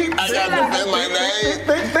can eat. I got to say my name.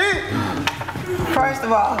 Thick. First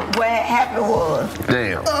of all, what happened was.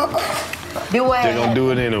 Damn. They're gonna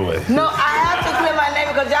do it anyway. No, I have to clear my name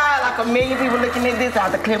because y'all like a million people looking at this. I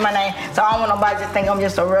have to clear my name. So I don't want nobody to think I'm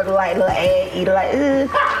just a regular like little ass eater like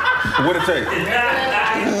What it take?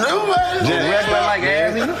 Just regular like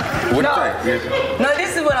ass eater? What it take? No,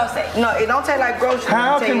 this is what I'm saying. No, it don't take like groceries.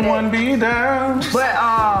 How can one be down? But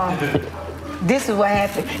This is what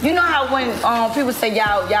happened. You know how when people say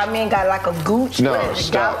y'all men got like a gooch? No,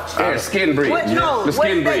 stop. Yeah, skin bridge. What, no, the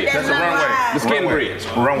skin bridge. That's the runway. The skin bridge.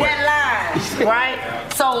 Runway. That line, right?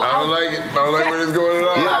 So I don't like it. I don't like where it's going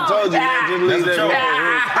on. Yeah, I told you, man, just leave that alone.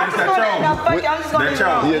 I'm just gonna leave it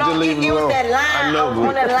alone. Yeah, just leave it alone. It was that line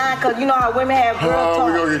on that line, because you know how women have girl talk. Oh,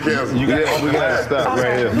 we gonna get canceled. We gotta stop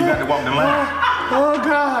right here. You got to walk the line. Oh,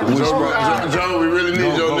 God. Joe, we really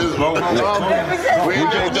need you on this. We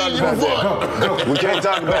can't talk about that. We can't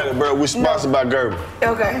talk about it, bro. We're sponsored by Gerber.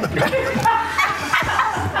 Okay.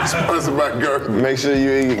 Sponsored by Gerber. Make sure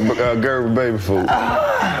you eat Gerber baby food.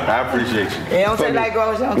 I appreciate you. They don't say like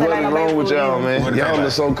girls. Don't say like What's wrong with y'all, man? Y'all are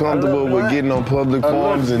so comfortable with getting on public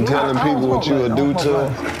forums and telling people what you would do to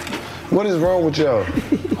them. What is wrong with y'all?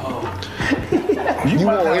 You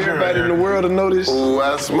want everybody in the world to know this? Ooh,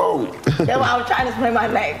 I smoke. That's why I was trying to explain my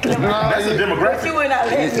life. That's a demographic. But you were not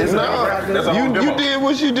listening. You did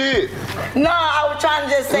what you did. No, I was trying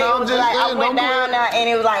to just say it was like I went down there and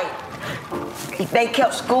it was like they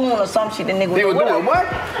kept schooling or some shit. The nigga They were doing what?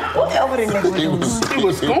 Whatever the nigga was doing. He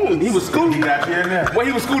was schooling. He was schooling. He got you in there. Well,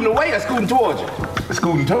 he was scooting away or scooting towards you?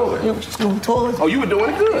 Scooting towards. You was scooting towards. Oh, you were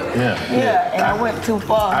doing it good. Yeah, and I went too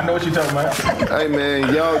far. I know what you're talking about. Hey man,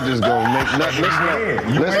 y'all just gonna make nothing.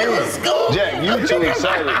 Let's Jack, you too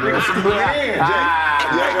excited, bro. Jack,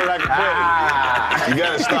 you acting like a predator. You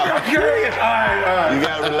gotta stop. You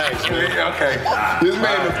gotta relax, man. Okay. This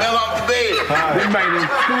man fell off the bed. This man is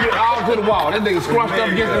scooted all to the wall. That nigga scrunched up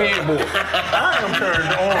against the headboard. I am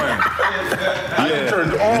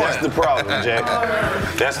turned on. That's the problem, Jack.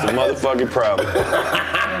 That's the motherfucking problem.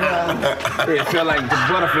 It felt like the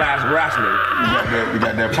butterflies wrestling. You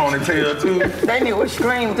got that ponytail too. That nigga was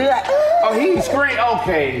screaming. Oh, he screamed.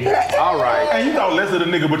 Okay, all right. And you thought less of the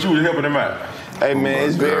nigga, but you was helping him out. Hey man,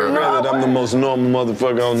 it's very rare that I'm the most normal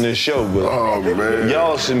motherfucker on this show, but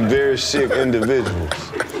y'all some very sick individuals.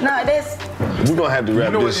 No, that's. We're gonna have to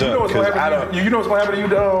wrap this up because I don't. You know what's gonna happen to you,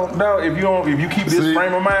 now if you keep this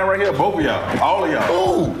frame of mind right here, both of y'all, all of y'all,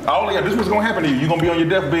 all of y'all. This is what's gonna happen to you. You're gonna be on your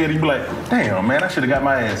deathbed and you be like, damn man, I should have got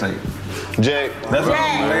my ass ate. Jack, that's you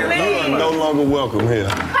are no longer welcome here.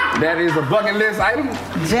 That is a bucket list item.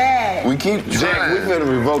 Jack. We keep Jack. We better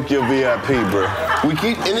revoke your VIP, bro. We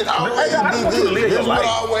keep and it always be good. This is what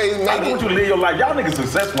always make I want you to live your life. Y'all niggas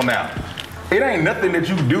successful now. It ain't nothing that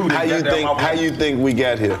you do. That How you think we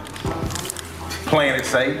got here? Playing it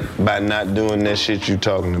safe. By not doing that shit you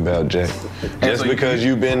talking about, Jack. Just because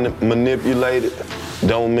you've been manipulated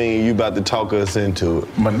don't mean you about to talk us into it.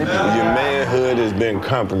 Your manhood has been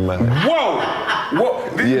compromised. Whoa!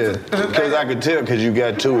 Yeah, because I could tell because you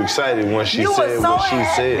got too excited when she said what she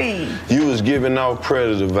said. You was giving off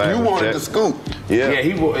predator vibes. You wanted to scoop. Yeah. Yeah,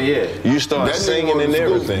 he was. Yeah. You started singing and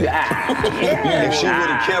everything. If she would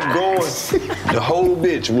have kept going, the whole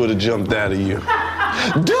bitch would have jumped out of you.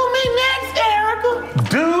 Do me next, Erica.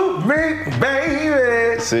 Do me,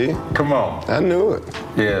 baby. See? Come on. I knew it.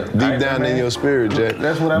 Yeah. Deep down in your spirit, Jack.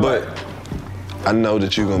 That's what I like. But I know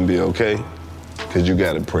that you're gonna be okay, because you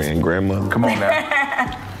got a praying grandmother. Come on now.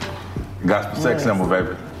 Gospel sex symbol,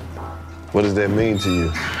 baby. What does that mean to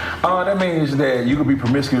you? That means that you could be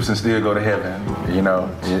promiscuous and still go to heaven, you know?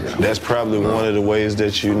 Yeah. That's probably one of the ways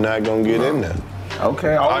that you're not gonna get in there.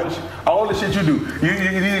 Okay, all the shit you do, you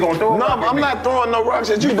either gonna throw a rock I'm not throwing no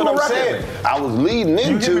rocks at you, but I'm saying I was leading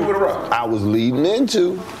into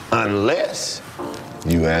unless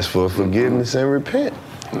you ask for forgiveness and repent.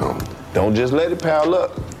 No. Don't just let it pile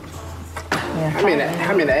up. How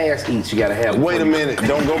many ass eats you gotta have? Wait a minute.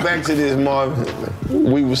 Don't go back to this, Marvin.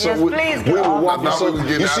 We were walking so.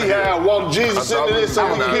 You see how I walked Jesus into this so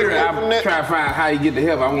we can get away from that? I'm trying to find how you get to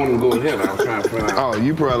heaven. I want him to go to heaven. I'm trying to find out. Oh,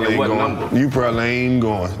 you probably ain't going. You probably ain't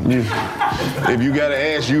going. If you got an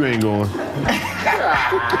ass, you ain't going.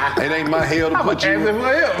 It ain't my hell to put you in.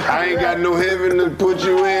 I ain't got no heaven to put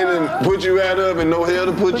you in and put you out of, and no hell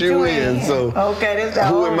to put you in. So okay, that's the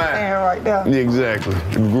whole thing right there. Exactly.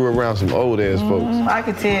 You grew around some old ass folks. I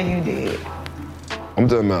could tell you did. I'm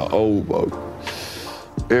talking about old folks.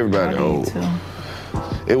 Everybody old. Too.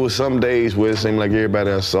 It was some days where it seemed like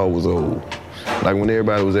everybody I saw was old. Like when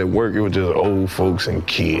everybody was at work, it was just old folks and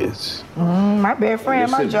kids. My best friend,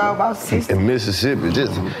 my job, about 60. In Mississippi,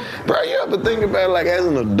 bro, you ever think about it, like as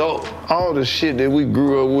an adult, all the shit that we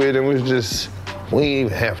grew up with and we didn't even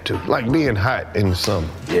have to. Like being hot in the summer.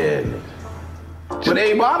 Yeah. But it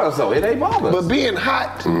ain't bother us though. It ain't bother us. But being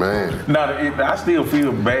hot, man. No, I still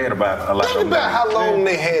feel bad about a lot of Think about how long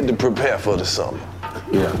they had to prepare for the summer.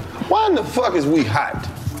 Yeah. Why in the fuck is we hot?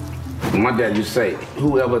 My dad used to say,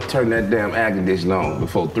 whoever turned that damn air conditioner on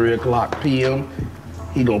before 3 o'clock p.m.,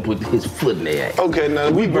 he gonna put his foot in their ass. Okay, now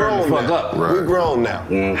we grown fuck now. up. We grown now.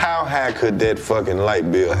 How high could that fucking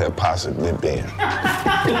light bill have possibly been?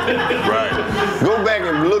 Right. Go back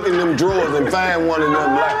and look in them drawers and find one of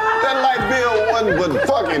them. Like, that light bill wasn't but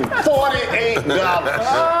fucking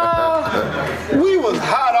 $48. We was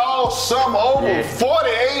hot all summer over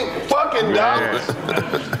 $48 fucking dollars.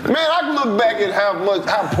 Man, I can look back at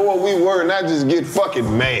how poor we were and I just get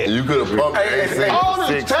fucking mad. You could have pumped all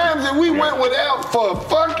the times that we went without for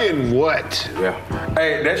fucking what? Yeah.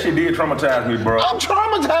 Hey, that shit did traumatize me, bro. I'm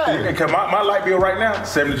traumatized. Yeah, cause my light bill right now,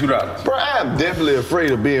 $72. Bro, I'm definitely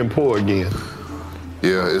afraid of being poor again.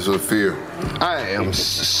 Yeah, it's a fear. I am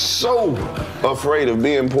so afraid of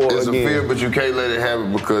being poor It's again. a fear, but you can't let it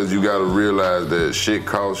happen because you gotta realize that shit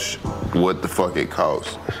costs what the fuck it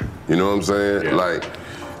costs. You know what I'm saying? Yeah. Like,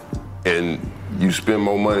 and you spend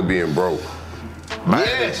more money being broke.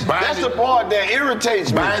 Yes, that's the part that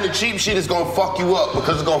irritates me. Buying the cheap shit is gonna fuck you up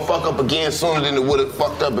because it's gonna fuck up again sooner than it would have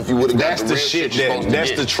fucked up if you would have got the real shit you're supposed to That's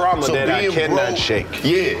get. the trauma So that I being cannot broke, shake.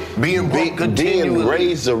 Yeah, being broke continually. Being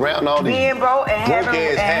raised around all these Being broke and broke having- ass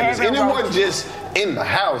and habits. having And it broke- wasn't just in the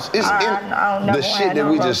house. It's I don't in never the shit had that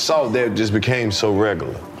no we broke. just saw that just became so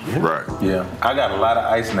regular. Right. Yeah. I got a lot of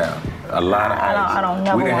ice now. A lot of ice. I don't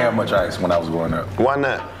never We didn't want- have much ice when I was growing up. Why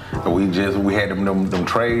not? We had them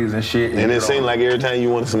trays and shit. And it seemed like every time you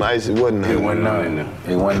wanted some ice, it wasn't none. It wasn't none.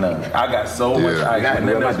 It wasn't none. I got so much ice. I had to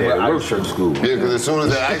wear my daddy work shirt to school. Yeah, because as soon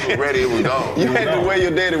as that ice was ready, it was gone. You had to wear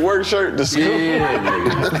your daddy work shirt to school. Yeah,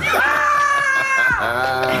 nigga.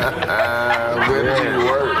 Where did you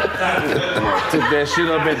work? Took that shit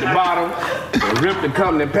up at the bottom and ripped the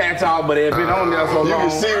company patch off, but it had been on there so long. You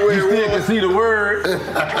can see where you it still was. can see the word.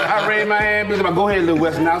 I raised my hand, bitch, go ahead, little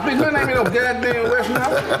Westinghouse. Bitch, there ain't no goddamn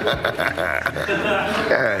Westinghouse.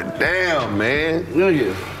 God damn, man.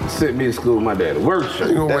 Nigga sent me to school with my daddy work shirt.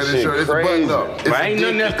 You gonna wear this shirt? It's a button up. But ain't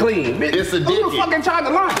nothing that's clean. Bitch, It's a who the dicky. fucking charge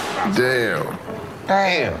the line? Damn.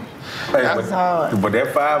 Damn. Hey, That's hard. but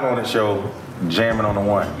that 5 on the show, jamming on the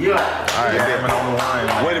 1. Yeah. All right, Jamming on the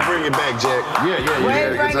 1. way to bring it back, Jack. Yeah. Way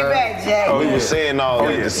to bring it back, Jack. We were saying all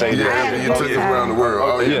that to say Yeah, that. you took us around the world.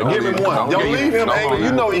 Oh, Yeah, give him one. Don't leave him angry.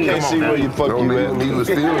 You know he can't see where you fuck Don't you leave at. him. He was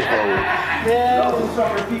feeling forward.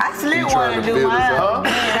 I slipped trying one to to do feel mine. us out.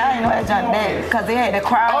 Man, I ain't know that junk that because they had the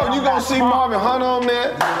crowd. Oh, you gonna see Marvin Hunt on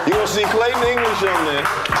there? You gonna see Clayton English on there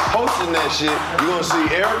hosting that shit? You gonna see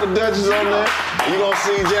Erica Duchess on there? You gonna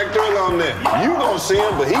see Jack Thriller on there? You gonna see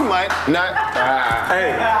him, but he might not.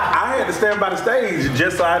 Hey, I had to stand by the stage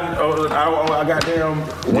just so I goddamn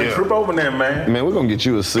went trip over there, man. Man, we're gonna get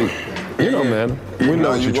you a seat. It don't matter. We know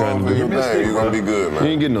what you're trying to do. You're gonna be good, You man.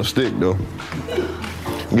 ain't getting no stick though.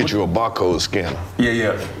 Get you a barcode scanner.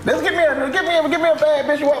 Yeah. Let's give me a bad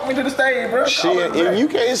bitch. Walk me to the stage, bro. Shit, if you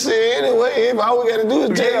can't see it anyway, if all we gotta do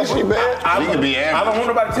is tell you she bad. I don't want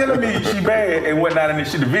nobody telling me she bad and whatnot, and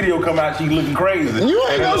then the video come out, she looking crazy. You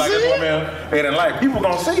ain't And gonna like see this it. woman, and then like people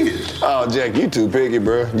gonna see it. Oh, Jack, you too picky,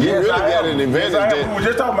 bro. You Yes, really I got am. an advantage. Yes, I am. that- We were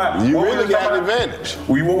just talking about. You what we really was got talking an about. advantage.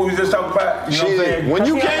 What we was just talking about. You know what I'm Shit, saying? when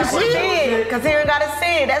you can't see it, Because he ain't got to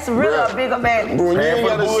see it. That's really a big advantage. But when you Paying ain't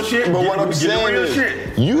for gotta bullshit, but what get I'm the saying real is,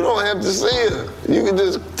 shit. you don't have to see her. You can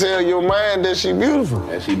just tell your mind that she beautiful.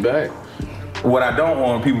 That she back. What I don't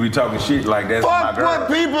want people be talking shit like that's my Fuck girl. what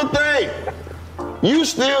people think. You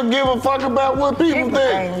still give a fuck about what people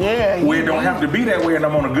think. Yeah. We don't have to be that way, and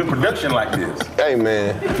I'm on a good production like this. Hey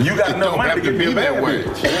man, You got enough money to have to get be me that that way. way.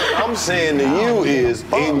 what I'm saying to you is,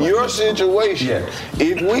 in your situation,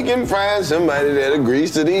 if we can find somebody that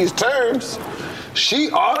agrees to these terms,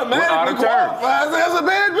 she automatically qualifies as a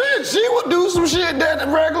bad bitch. She would do some shit that the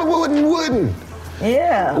regular wouldn't.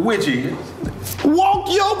 Yeah. Which is. Walk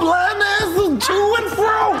your blind asses to and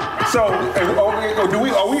fro. So,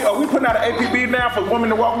 are we putting out an APB now for women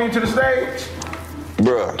to walk me into the stage?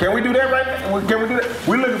 Bruh. Can we do that right now? Can we do that?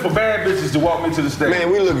 We're looking for bad bitches to walk me to the stage.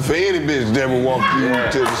 Man, we looking for any bitch that will walk you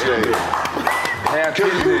to the stage. Cause you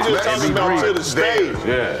was just talking about to the stage.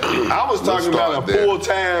 Yeah. I was talking about a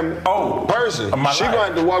full-time person. She going to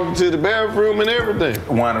have to walk you to the bathroom and everything.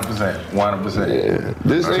 100%. Yeah.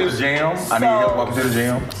 This to the is gym. I need help walking to the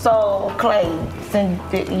gym. So, Clay,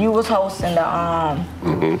 since you was hosting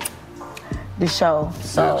the show,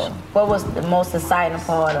 so what was the most exciting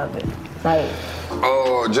part of it? Like,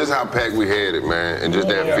 Oh, just how packed we had it, man, and just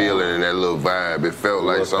that feeling and that little vibe. It felt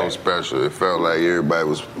like something special. It felt like everybody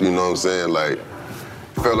was, you know what I'm saying, like.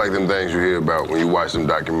 It felt like them things you hear about when you watch them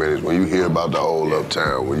documentaries, when you hear about the old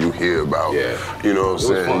Uptown, when you hear about, you know what I'm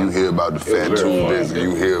saying, you hear about the Fat Tooth Biscuit,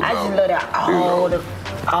 you hear I about, just love that all the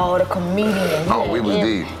all the comedians. We was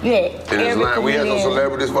deep. Yeah, in this line, we had some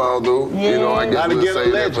celebrities fall through. Yeah. You know, I guess we'll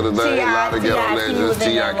say that for the day. A lot of ghetto legends.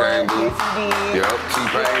 T.I. came through. Yep.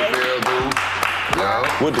 T-Pain fell through.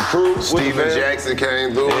 Yeah. With the crew. Steven Jackson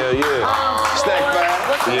came through. Stack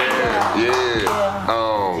 5.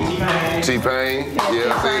 T-Pain.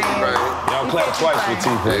 Yeah, I said T-Pain. Y'all clapped twice with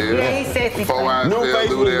T-Pain. Yeah, he said T-Pain. 4 Eyes fell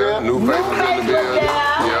through there. New Face was in the building.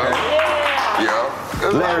 Yeah.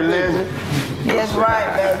 Larry Legend. That's right,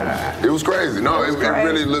 baby. It was crazy. No, it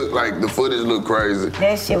really looked like the footage looked crazy.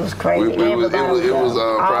 That shit was crazy. It was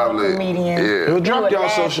probably comedians. Well, drop y'all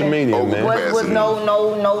social media, man. With no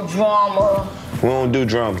drama. We don't do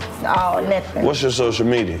drama. Oh, nothing. What's your social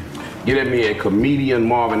media? Get at me at Comedian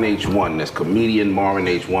Marvin H1. That's Comedian Marvin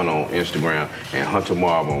H1 on Instagram and Hunter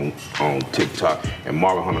Marv on TikTok and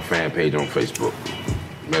Marvin Hunter fan page on Facebook.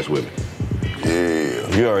 Mess with me.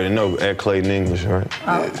 Yeah. You already know at Clayton English, right?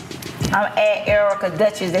 I'm at Erica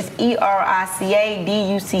Duchess. That's ERICADUCHESS.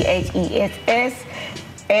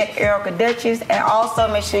 At Erica Duchess. And also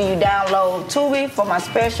make sure you download Tubi for my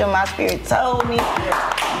special, My Spirit Told Me.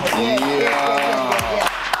 Yeah.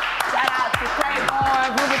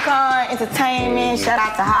 Rubicon Entertainment, shout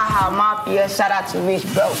out to Ha Ha Mafia, shout out to Rich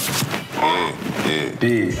Bro.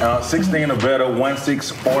 16 or better,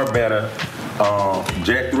 1-6 or better,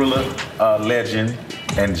 Jack Thriller legend,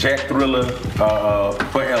 and Jack Thriller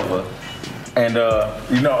forever. And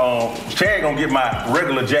Chad gonna get my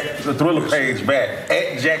regular Jack Thriller page back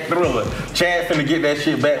at Jack Thriller. Chad finna get that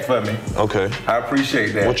shit back for me. Okay. I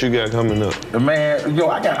appreciate that. What you got coming up? Man,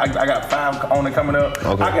 I got 5 on it coming up.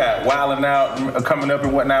 Okay. I got Wildin' Out coming up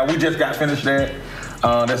and whatnot. We just got finished that.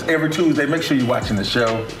 That's every Tuesday. Make sure you're watching the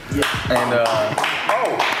show. Yeah. And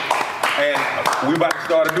we about to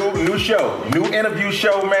start a new show, new interview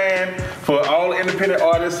show, man, for all independent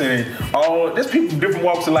artists and all. There's people from different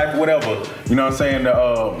walks of life, whatever. You know what I'm saying?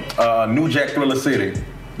 New Jack Thriller City.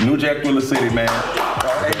 New Jack Thriller City, man.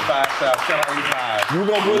 85 South, Channel 85. You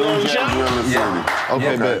gonna put it on the show? Yeah.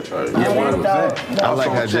 Okay, bet. Yeah, 100%. I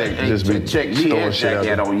like how Jack just be throwing shit out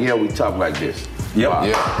there. Yeah, we talk like this. Yep.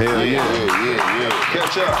 Hell yeah.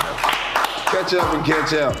 Catch up and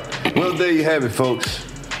catch out. Well, there you have it, folks.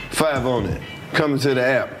 5 on it. Coming to the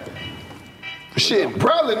app. Shit,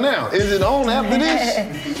 probably now. Is it on after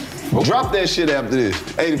this? Drop that shit after this.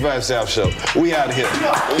 85 South Show. We out of here.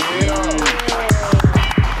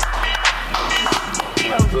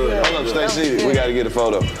 Hold up, stay seated. We gotta get a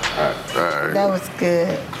photo. All right. That was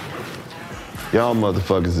good. Y'all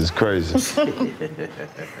motherfuckers is crazy.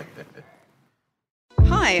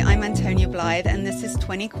 Hi, I'm Antonia Blythe, and this is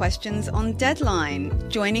 20 Questions on Deadline.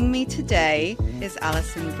 Joining me today is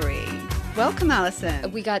Alison Brie. Welcome, Alison.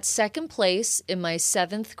 We got second place in my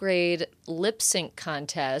 7th grade lip sync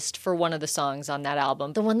contest for one of the songs on that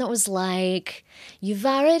album. The one that was like, "You've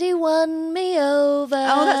already won me over."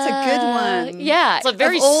 Oh, that's a good one. Yeah. It's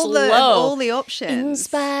very slow. Of all the options. In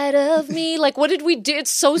spite of me. Like, what did we do? It's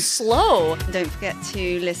so slow. Don't forget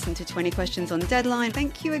to listen to 20 Questions on Deadline.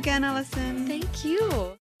 Thank you again, Alison. Thank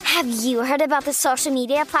you. Have you heard about the social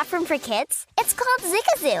media platform for kids? It's called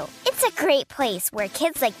Zigazoo. It's a great place where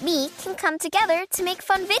kids like me can come together to make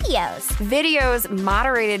fun videos. Videos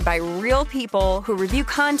moderated by real people who review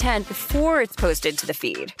content before it's posted to the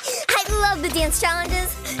feed. I love the dance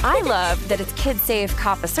challenges. I love that it's Kid Safe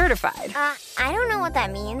COPPA certified. I don't know what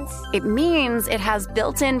that means. It means it has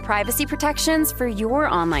built-in privacy protections for your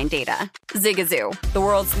online data. Zigazoo, the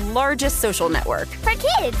world's largest social network. For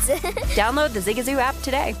kids. Download the Zigazoo app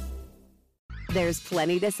today. There's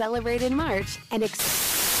plenty to celebrate in March and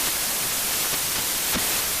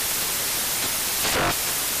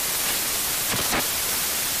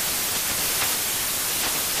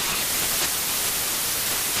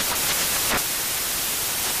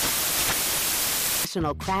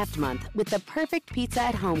National Craft Month with the perfect pizza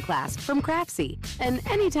at home class from Craftsy. And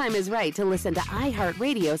anytime is right to listen to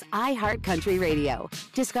iHeartRadio's iHeart Country Radio.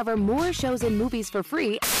 Discover more shows and movies for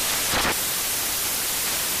free.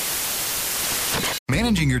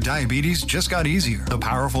 Managing your diabetes just got easier. The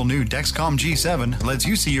powerful new Dexcom G7 lets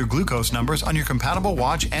you see your glucose numbers on your compatible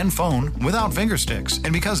watch and phone without finger sticks.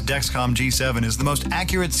 And because Dexcom G7 is the most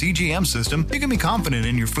accurate CGM system, you can be confident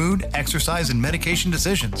in your food, exercise, and medication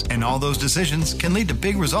decisions. And all those decisions can lead to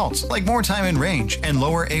big results, like more time in range and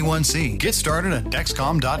lower A1C. Get started at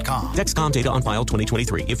Dexcom.com. Dexcom data on file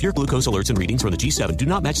 2023. If your glucose alerts and readings from the G7 do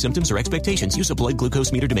not match symptoms or expectations, use a blood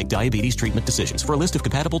glucose meter to make diabetes treatment decisions. For a list of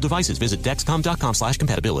compatible devices, visit Dexcom.com/compatibility.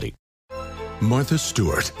 Martha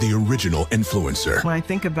Stewart, the original influencer. When I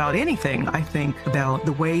think about anything, I think about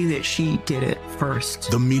the way that she did it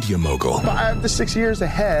first. The media mogul. 5 to 6 years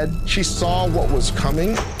ahead, she saw what was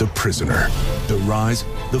coming. The prisoner. The rise,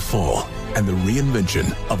 the fall, and the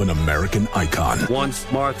reinvention of an American icon. Once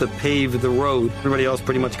Martha paved the road, everybody else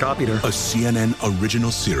pretty much copied her. A CNN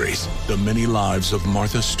original series, The Many Lives of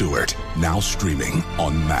Martha Stewart, now streaming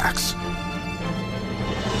on Max.